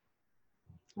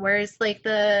 where's like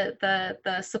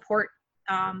the support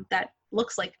that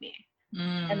looks like me.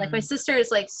 And like my sister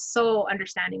is like so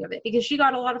understanding of it, because she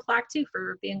got a lot of flack too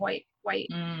for being white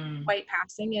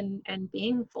passing and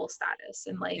being full status,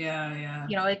 and like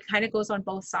you know, it kind of goes on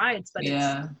both sides, but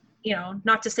it's, you know,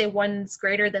 not to say one's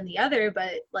greater than the other,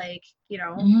 but like, you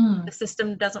know, the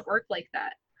system doesn't work like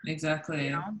that. Exactly.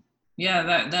 You know?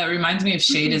 Yeah, that reminds me of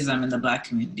shadism in the Black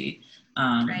community,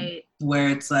 right, where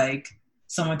it's like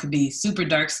someone could be super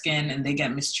dark skinned and they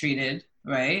get mistreated,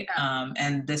 right?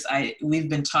 And we've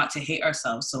been taught to hate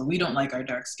ourselves, so we don't like our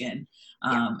dark skin,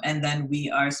 and then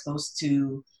we are supposed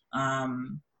to,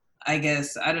 I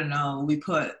guess, I don't know, we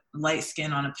put light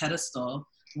skin on a pedestal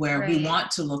where we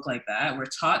want to look like that. We're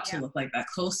taught to look like that,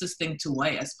 closest thing to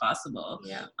white as possible.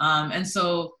 And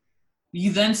so you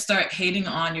then start hating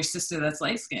on your sister that's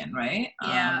light skinned, right?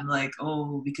 Like,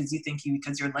 oh, because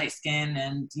you're light skinned,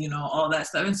 and you know, all that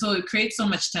stuff. And so it creates so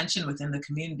much tension within the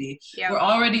community. We're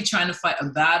already trying to fight a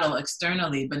battle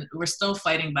externally, but we're still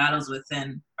fighting battles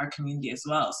within our community as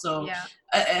well. So,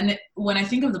 and when I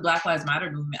think of the Black Lives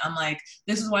Matter movement, I'm like,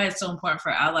 this is why it's so important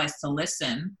for allies to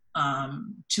listen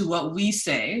to what we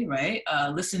say, right?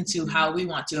 Listen to how we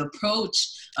want to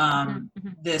approach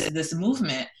this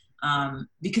movement.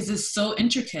 Because it's so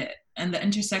intricate and the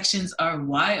intersections are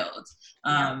wild,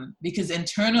 because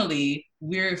internally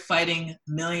we're fighting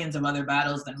millions of other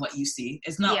battles than what you see.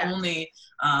 It's not only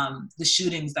the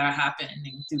shootings that are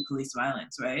happening through police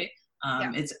violence, right?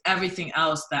 It's everything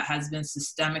else that has been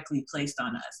systemically placed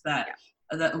on us,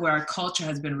 that where our culture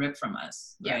has been ripped from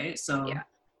us, right? So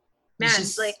man,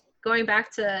 just, like going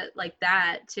back to like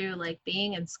that too, like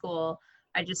being in school,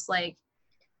 I just like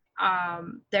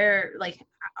there are like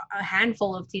a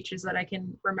handful of teachers that I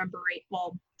can remember, right?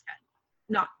 Well,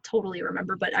 not totally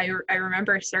remember, but I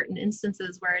remember certain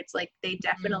instances where it's like they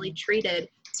definitely treated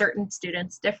certain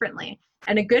students differently.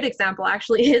 And a good example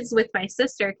actually is with my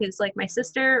sister, because like my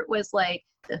sister was like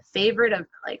the favorite of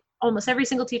like almost every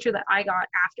single teacher that I got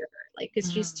after her, like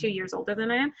because she's 2 years older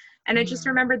than I am. And I just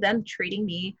remember them treating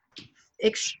me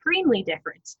extremely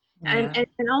different and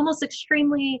almost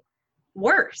extremely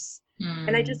worse.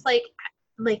 And I just like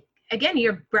again,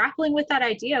 you're grappling with that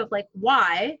idea of like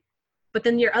why, but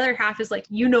then your other half is like,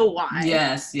 you know why.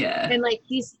 Yes, yeah. And like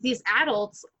these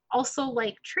adults also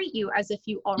like treat you as if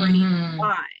you already know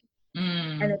why.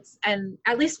 And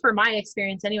at least for my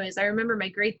experience anyways, I remember my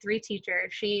grade 3 teacher,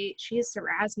 she used to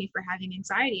razz me for having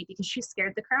anxiety because she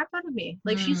scared the crap out of me.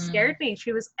 Like she scared me.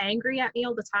 She was angry at me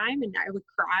all the time, and I would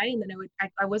cry, and then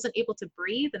I wasn't able to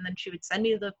breathe, and then she would send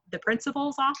me to the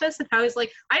principal's office, and I was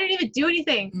like, I didn't even do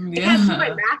anything. I can't do my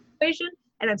math equation,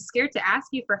 and I'm scared to ask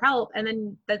you for help, and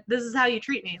then this is how you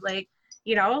treat me. Like,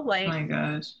 you know, like, oh my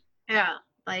gosh. Yeah,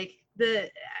 like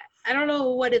I don't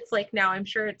know what it's like now. I'm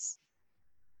sure it's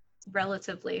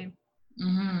relatively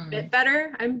a bit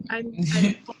better. I'm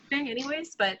hoping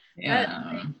anyways, but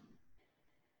I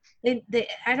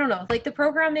don't know, like the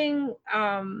programming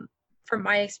from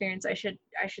my experience, I should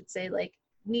say, like,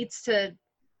 needs to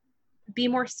be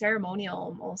more ceremonial,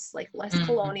 almost like less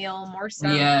colonial, more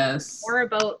more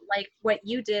about like what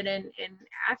you did in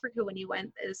Africa when you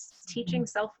went, is teaching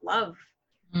self-love.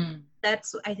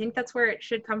 I think that's where it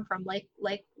should come from, like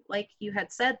you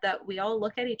had said, that we all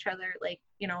look at each other, like,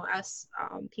 you know, us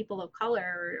people of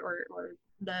color or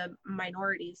the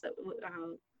minorities, that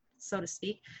so to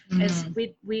speak, is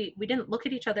we didn't look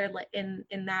at each other like in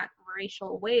that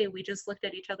racial way. We just looked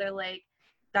at each other like,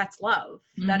 that's love.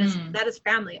 That is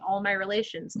family. All my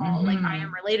relations, all like, I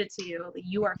am related to you. Like,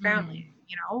 you are family.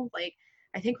 You know, like,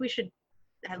 I think we should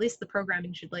at least the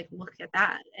programming should like look at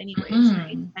that anyways,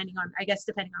 right? Depending on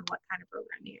what kind of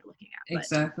programming you're looking at. But,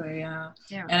 exactly. Yeah.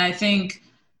 Yeah. And I think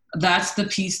that's the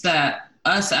piece that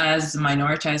us as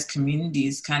minoritized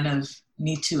communities kind of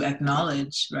need to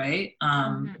acknowledge, right?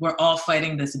 We're all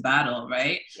fighting this battle,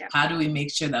 right? Yeah. How do we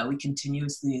make sure that we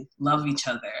continuously love each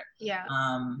other? Yeah.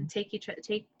 And take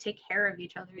care of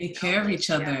each other. Take care of each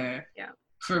other. Yeah.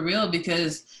 For real,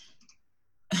 because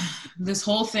this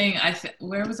whole thing,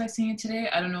 where was I seeing it today?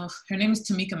 I don't know. Her name is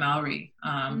Tamika Mallory.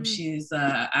 She's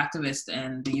an activist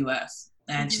in the U.S.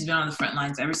 and she's been on the front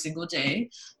lines every single day,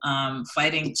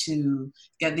 fighting to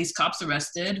get these cops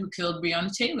arrested who killed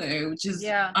Breonna Taylor, which is,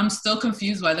 I'm still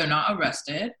confused why they're not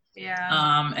arrested.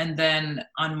 Yeah. And then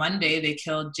on Monday, they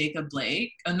killed Jacob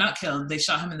Blake. Not killed, they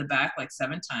shot him in the back like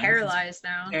 7 times.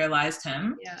 Paralyzed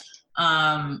him.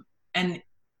 Yeah. And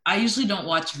I usually don't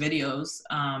watch videos.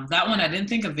 That one, I didn't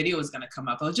think a video was going to come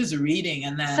up. I was just reading,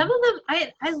 and then some of them,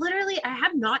 I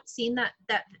have not seen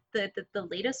the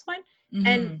latest one.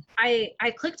 And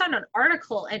I clicked on an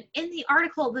article, and in the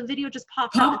article, the video just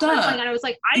popped up. And I was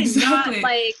like, I did not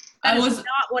like, that is not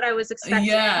what I was expecting.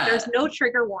 Yeah. There's no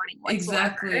trigger warning whatsoever.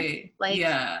 Exactly. Like,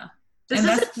 yeah. This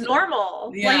isn't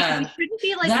normal. Yeah. Like, we shouldn't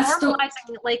be like normalizing.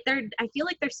 I feel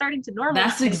like they're starting to normalize.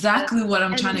 That's exactly what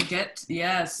I'm trying to get.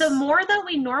 Yes. The more that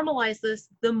we normalize this,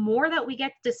 the more that we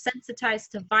get desensitized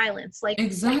to violence. Like,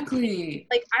 exactly.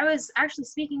 Like I was actually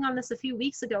speaking on this a few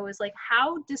weeks ago, is like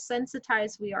how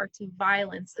desensitized we are to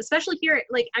violence, especially here.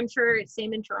 Like, I'm sure it's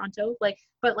same in Toronto. Like,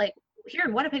 but like here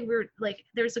in Winnipeg, we were like,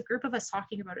 there's a group of us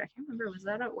talking about it. I can't remember, was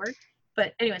that at work?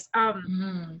 But anyways,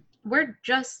 we're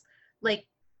just like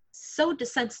so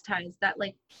desensitized that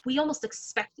like we almost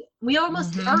expect it. We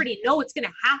almost already know it's gonna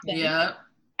happen. Yeah.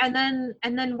 And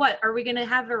then what? Are we gonna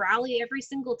have a rally every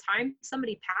single time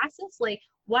somebody passes? Like,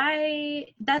 why?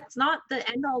 That's not the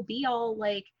end all be all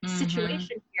like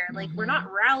situation here. Like, we're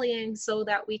not rallying so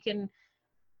that we can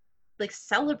like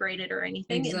celebrate it or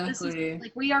anything. Exactly.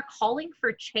 Like, we are calling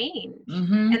for change,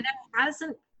 and there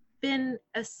hasn't been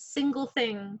a single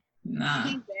thing.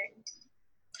 Nah.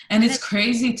 And it's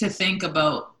crazy to think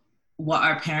about what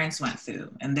our parents went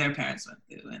through, and their parents went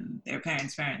through, and their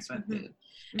parents' parents went through,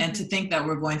 and to think that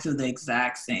we're going through the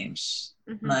exact same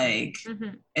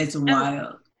it's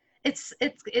wild. It's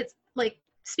like,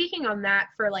 speaking on that,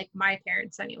 for like my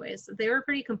parents anyways, they were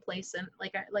pretty complacent.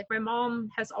 Like my mom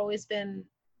has always been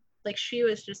like, she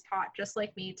was just taught, just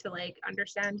like me, to like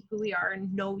understand who we are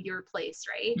and know your place,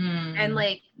 right? And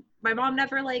like my mom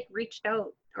never like reached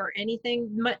out or anything.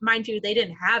 Mind you, they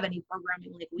didn't have any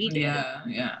programming like we did.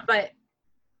 Yeah. But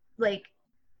like,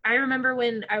 I remember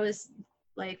when I was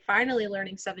like finally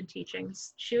learning 7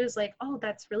 teachings, she was like, "Oh,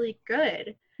 that's really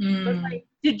good." But like,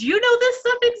 did you know this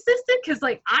stuff existed? Because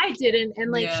like I didn't,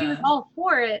 and like she was all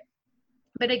for it.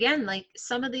 But again, like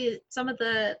some of the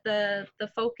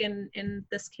folk in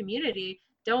this community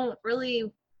don't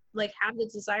really like have the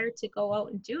desire to go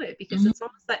out and do it, because it's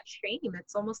almost that shame.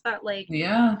 It's almost that like,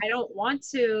 I don't want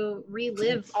to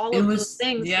relive all of those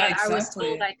things that I was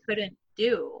told I couldn't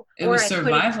do. It was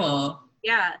survival.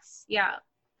 Yes. Yeah.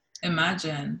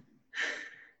 Imagine.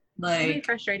 Like, so many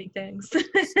frustrating things.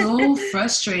 So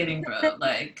frustrating, bro.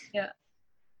 Like,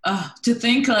 to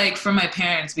think, like, for my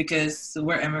parents, because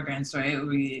we're immigrants, right?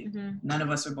 None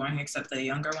of us were born here except the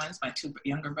younger ones, my 2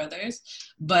 younger brothers.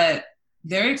 But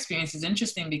their experience is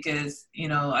interesting because, you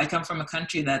know, I come from a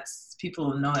country that's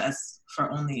people know as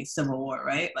for only civil war,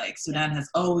 right? Like, Sudan has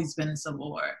always been civil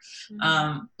war.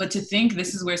 But to think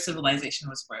this is where civilization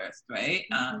was birthed, right?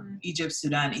 Egypt,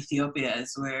 Sudan, Ethiopia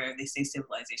is where they say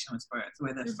civilization was birthed,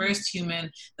 where the first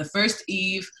human, the first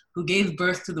Eve, who gave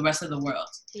birth to the rest of the world.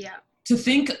 Yeah. To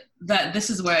think that this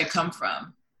is where I come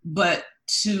from, but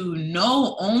to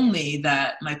know only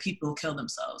that my people kill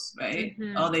themselves, right?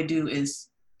 All they do is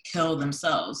kill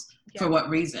themselves. For what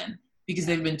reason? Because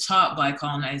they've been taught by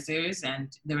colonizers,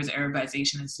 and there was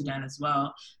Arabization in Sudan as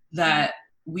well, that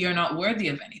we are not worthy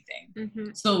of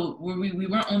anything. So we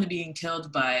weren't only being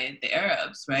killed by the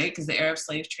Arabs, right? Because the Arab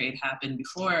slave trade happened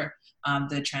before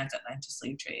the transatlantic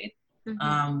slave trade. We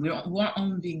weren't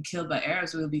only being killed by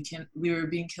Arabs, we were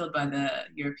being killed by the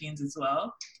Europeans as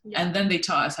well. And then they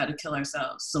taught us how to kill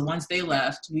ourselves. So once they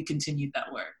left, we continued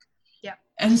that work.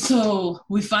 And so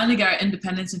we finally got our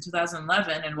independence in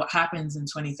 2011, and what happens in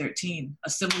 2013? A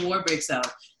civil war breaks out.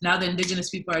 Now the indigenous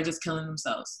people are just killing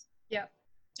themselves.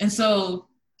 And so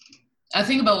I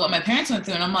think about what my parents went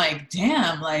through, and I'm like,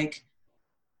 damn, like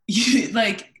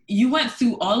you went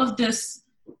through all of this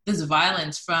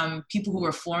violence from people who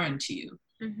were foreign to you.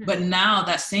 But now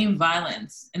that same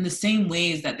violence, in the same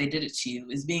ways that they did it to you,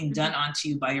 is being done onto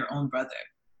you by your own brother.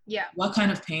 Yeah. What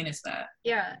kind of pain is that?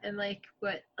 Yeah. And like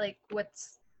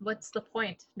what's the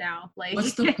point now? Like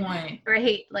What's the point?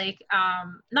 right? Like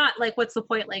not like what's the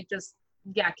point, like just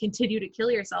continue to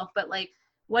kill yourself, but like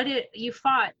you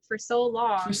fought for so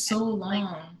long. For so long.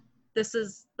 Like, this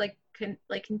is like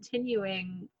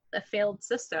continuing a failed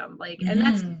system, like, and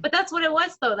that's what it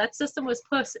was though. That system was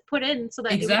put in so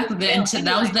that exactly that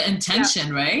was the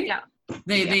intention, right? Yeah.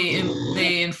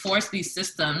 They enforce these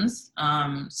systems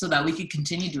so that we could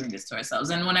continue doing this to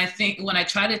ourselves. And when I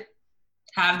try to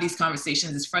have these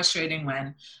conversations, it's frustrating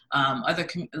when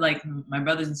like my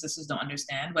brothers and sisters don't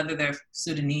understand, whether they're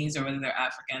Sudanese or whether they're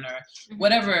African or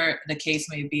whatever the case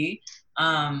may be.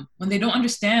 When they don't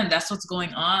understand that's what's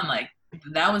going on, like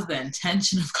that was the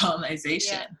intention of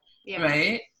colonization,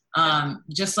 right?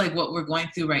 Just like what we're going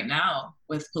through right now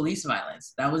with police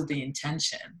violence, that was the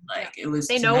intention. Like it was.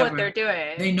 They know what they're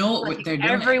doing. They know like, what they're doing.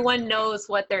 Everyone knows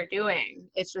what they're doing.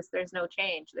 It's just there's no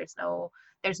change. There's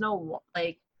no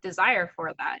like desire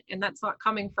for that, and that's not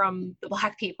coming from the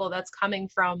Black people. That's coming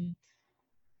from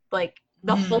like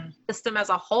the whole system as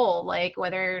a whole. Like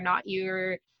whether or not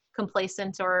you're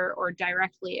complacent or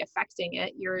directly affecting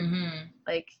it, you're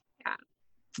like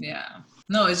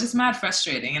no, it's just mad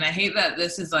frustrating. And I hate that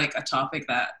this is like a topic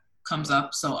that comes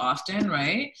up so often,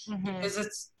 right?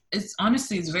 Because it's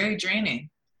honestly, it's very draining.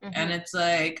 And it's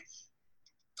like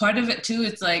part of it too,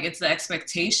 it's like it's the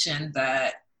expectation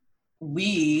that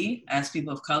we as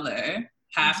people of color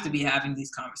have to be having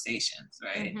these conversations,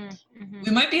 right?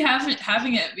 We might be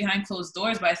having it behind closed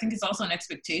doors, but I think it's also an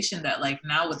expectation that like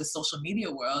now with the social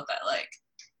media world that like,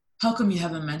 how come you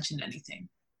haven't mentioned anything?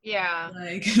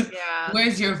 Like,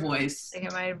 where's your voice?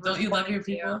 Like, don't you love your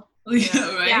people? Right?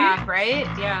 Yeah, right?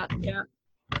 Yeah.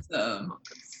 So,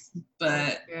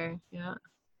 but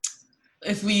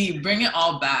if we bring it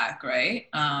all back, right?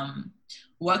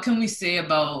 What can we say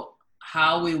about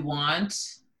how we want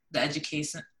the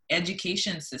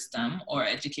education system or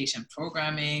education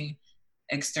programming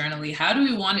externally? How do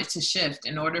we want it to shift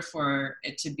in order for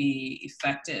it to be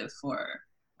effective for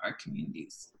our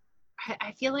communities?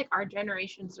 I feel like our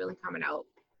generation's really coming out,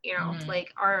 you know,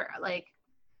 like our, like,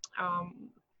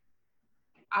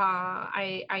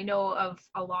 I know of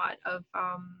a lot of,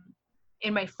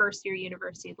 in my first year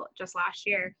university, just last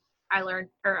year, I learned,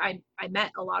 or I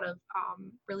met a lot of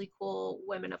really cool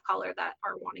women of color that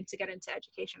are wanting to get into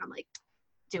education. I'm like,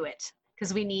 do it.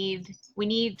 Because we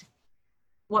need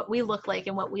what we look like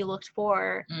and what we looked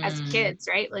for as kids,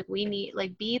 right? Like we need,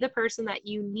 like, be the person that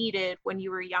you needed when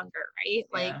you were younger, right?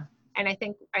 Like, and I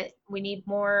think we need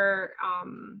more,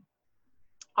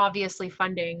 obviously,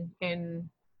 funding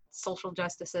social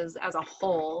justices as a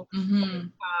whole.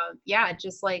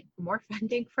 Just like more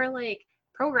funding for like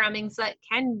programmings that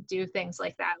can do things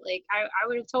like that. Like I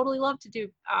would have totally loved to do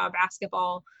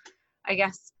basketball, I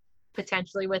guess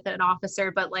potentially with an officer,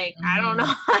 but like I don't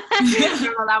know. I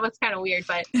don't know, that was kind of weird,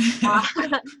 but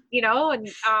you know, and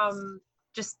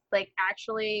just like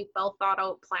actually well thought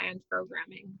out planned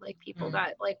programming, like people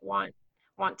that like want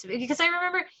to be, because I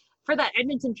remember for that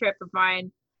Edmonton trip of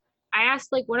mine, I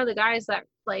asked like one of the guys that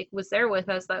like was there with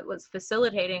us that was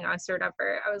facilitating us or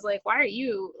whatever, I was like, why are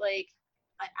you like,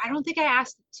 I don't think I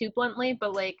asked too bluntly,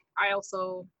 but like I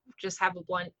also just have a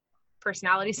blunt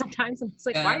personality sometimes, and it's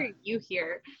like, why are you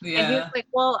here? And he was like,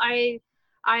 well, I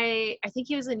think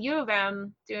he was in U of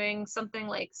M doing something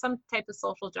like some type of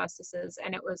social justices,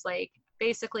 and it was like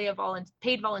basically a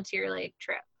paid volunteer like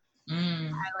trip.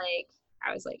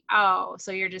 I was like, oh,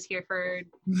 so you're just here for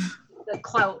the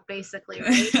clout, basically,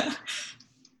 right?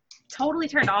 Totally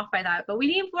turned off by that. But we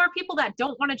need more people that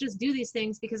don't want to just do these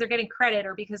things because they're getting credit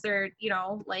or because they're, you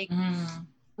know, like,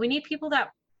 we need people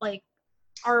that like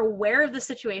are aware of the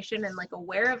situation and like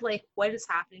aware of like what is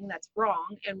happening that's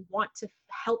wrong and want to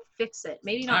help fix it.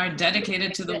 Maybe not are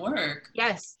dedicated to the work.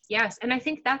 Yes. And I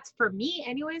think that's, for me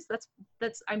anyways,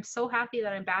 that's I'm so happy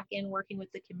that I'm back in working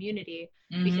with the community,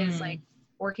 because like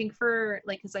working for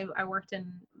like, because I worked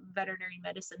in veterinary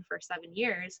medicine for 7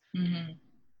 years.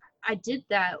 I did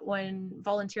that when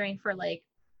volunteering for like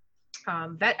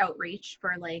vet outreach,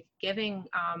 for like giving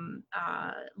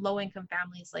low-income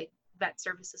families like vet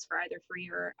services for either free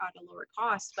or at a lower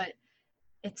cost, but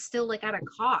it's still like at a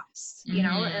cost, you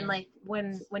know. And like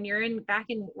when you're back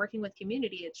in working with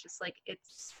community, it's just like,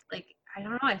 it's like, I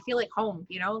don't know, I feel like home,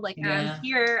 you know, like I'm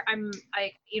here, I'm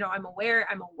like, you know, I'm aware,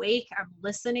 I'm awake, I'm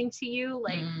listening to you,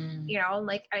 like, you know,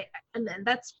 like and then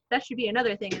that should be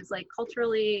another thing, is like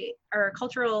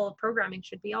cultural programming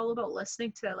should be all about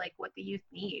listening to like what the youth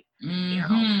need, you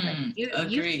know,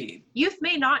 like youth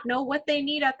may not know what they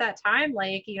need at that time,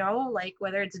 like, you know, like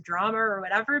whether it's drama or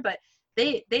whatever, but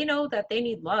they know that they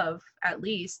need love at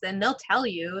least, and they'll tell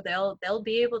you, they'll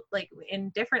be able to, like, in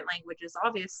different languages,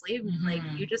 obviously, like,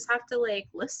 you just have to, like,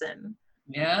 listen.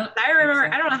 Yeah. I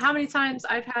remember, I don't know how many times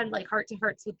I've had, like,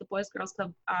 heart-to-hearts with the Boys Girls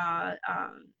Club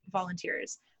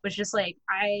volunteers, which just, like,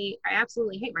 I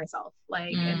absolutely hate myself.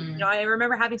 Like, and, you know, I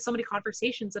remember having so many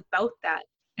conversations about that.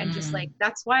 And just, like,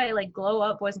 that's why I, like, Glow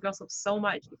Up Boys and Girls Club so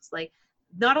much. It's, like,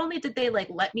 not only did they, like,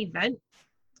 let me vent,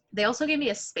 they also gave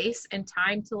me a space and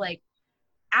time to, like,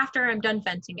 after I'm done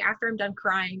venting, after I'm done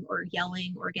crying or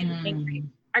yelling or getting angry,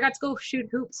 I got to go shoot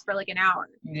hoops for, like, an hour.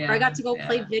 Or I got to go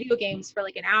play video games for,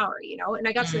 like, an hour, you know? And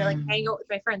I got to, like, hang out with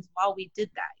my friends while we did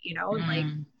that, you know? And, like,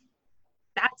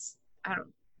 that's, I don't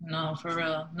know. No, for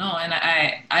real. No, and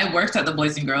I worked at the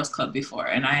Boys and Girls Club before,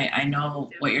 and I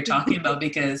know what you're talking about,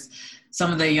 because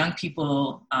some of the young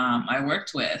people I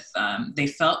worked with, they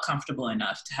felt comfortable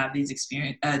enough to have these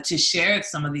to share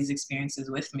some of these experiences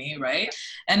with me, right?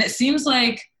 And it seems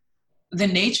like the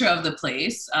nature of the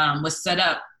place was set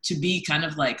up to be kind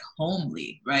of like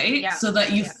homely, right? Yeah. So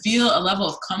that you feel a level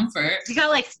of comfort. You got,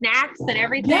 like, snacks and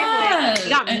everything. Yeah. Like, you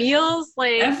got meals,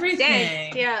 like, everything.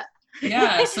 Dang. Yeah.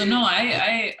 Yeah, so no,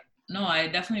 I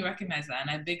definitely recognize that, and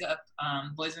I big up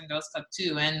Boys and Girls Club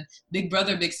too, and Big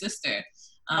Brother, Big Sister.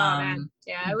 Oh man,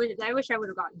 yeah, I wish I would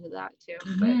have gotten to that too.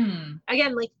 But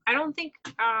again, like, I don't think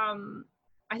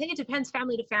I think it depends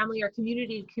family to family or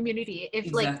community to community. If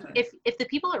exactly. like if the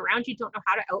people around you don't know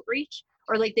how to outreach,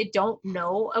 or like they don't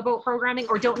know about programming,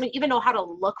 or don't even know how to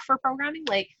look for programming,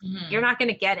 like you're not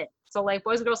gonna get it. So like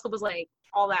Boys and Girls Club was like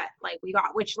all that, like we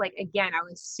got, which like again I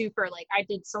was super, like I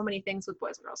did so many things with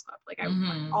Boys and Girls Club, like I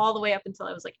went all the way up until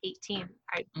I was like 18.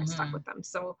 I stuck with them.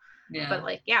 So yeah. But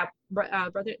like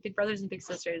Big Brothers and Big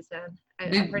Sisters,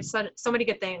 I've heard so many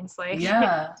good things. Like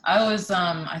yeah, I was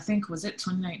I think was it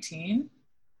 2019.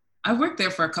 I worked there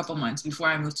for a couple months before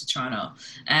I moved to Toronto,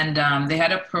 and they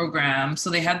had a program. So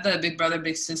they had the Big Brother,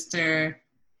 Big Sister,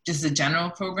 just a general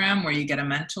program where you get a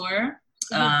mentor.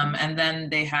 And then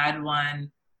they had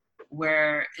one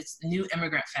where it's new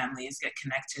immigrant families get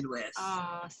connected with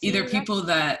either people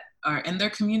that are in their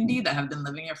community that have been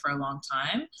living here for a long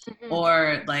time,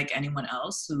 or like anyone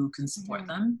else who can support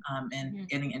them in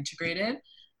getting integrated.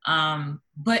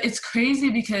 But it's crazy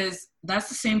because that's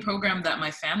the same program that my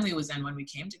family was in when we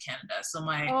came to Canada. So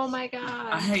oh my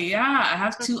god, I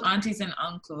have two aunties and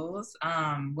uncles,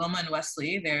 Wilma and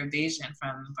Wesley. They're Bayesian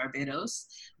from Barbados,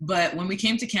 but when we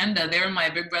came to Canada, they were my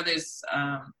big brothers.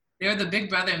 They're the big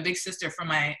brother and big sister for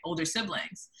my older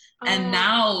siblings, and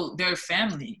now they're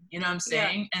family, you know what I'm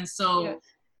saying? And so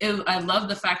I love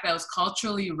the fact that it was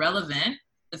culturally relevant,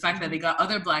 the fact that they got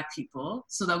other Black people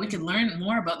so that we could learn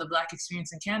more about the Black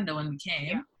experience in Canada when we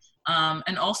came,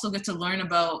 and also get to learn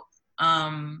about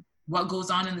what goes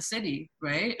on in the city,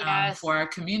 right? For our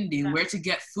community, where to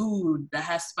get food that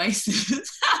has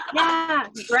spices. Yeah,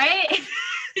 right?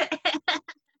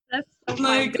 That's so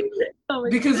like,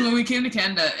 because when we came to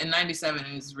Canada in 97,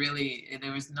 it was really,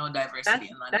 there was no diversity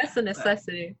in London. That's a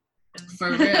necessity.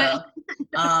 For real.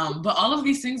 But all of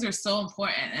these things are so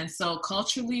important. And so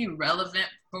culturally relevant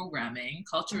programming,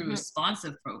 culturally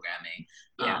responsive programming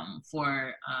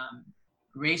for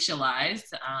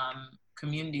racialized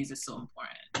communities is so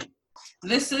important.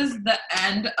 This is the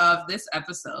end of this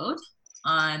episode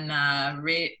on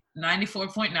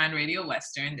 94.9 Radio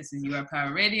Western. This is UR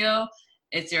Power Radio.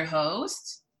 It's your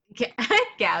host,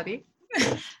 Gabby.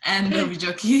 And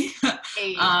Nobijoki.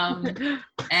 Hey.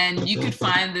 And you can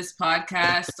find this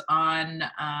podcast on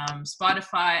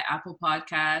Spotify, Apple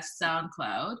Podcasts,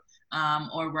 SoundCloud,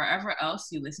 or wherever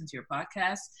else you listen to your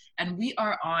podcast. And we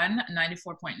are on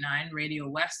 94.9 Radio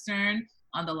Western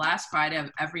on the last Friday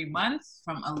of every month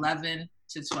from 11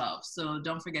 to 12. So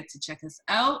don't forget to check us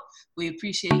out. We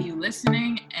appreciate you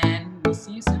listening, and we'll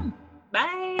see you soon.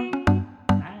 Bye.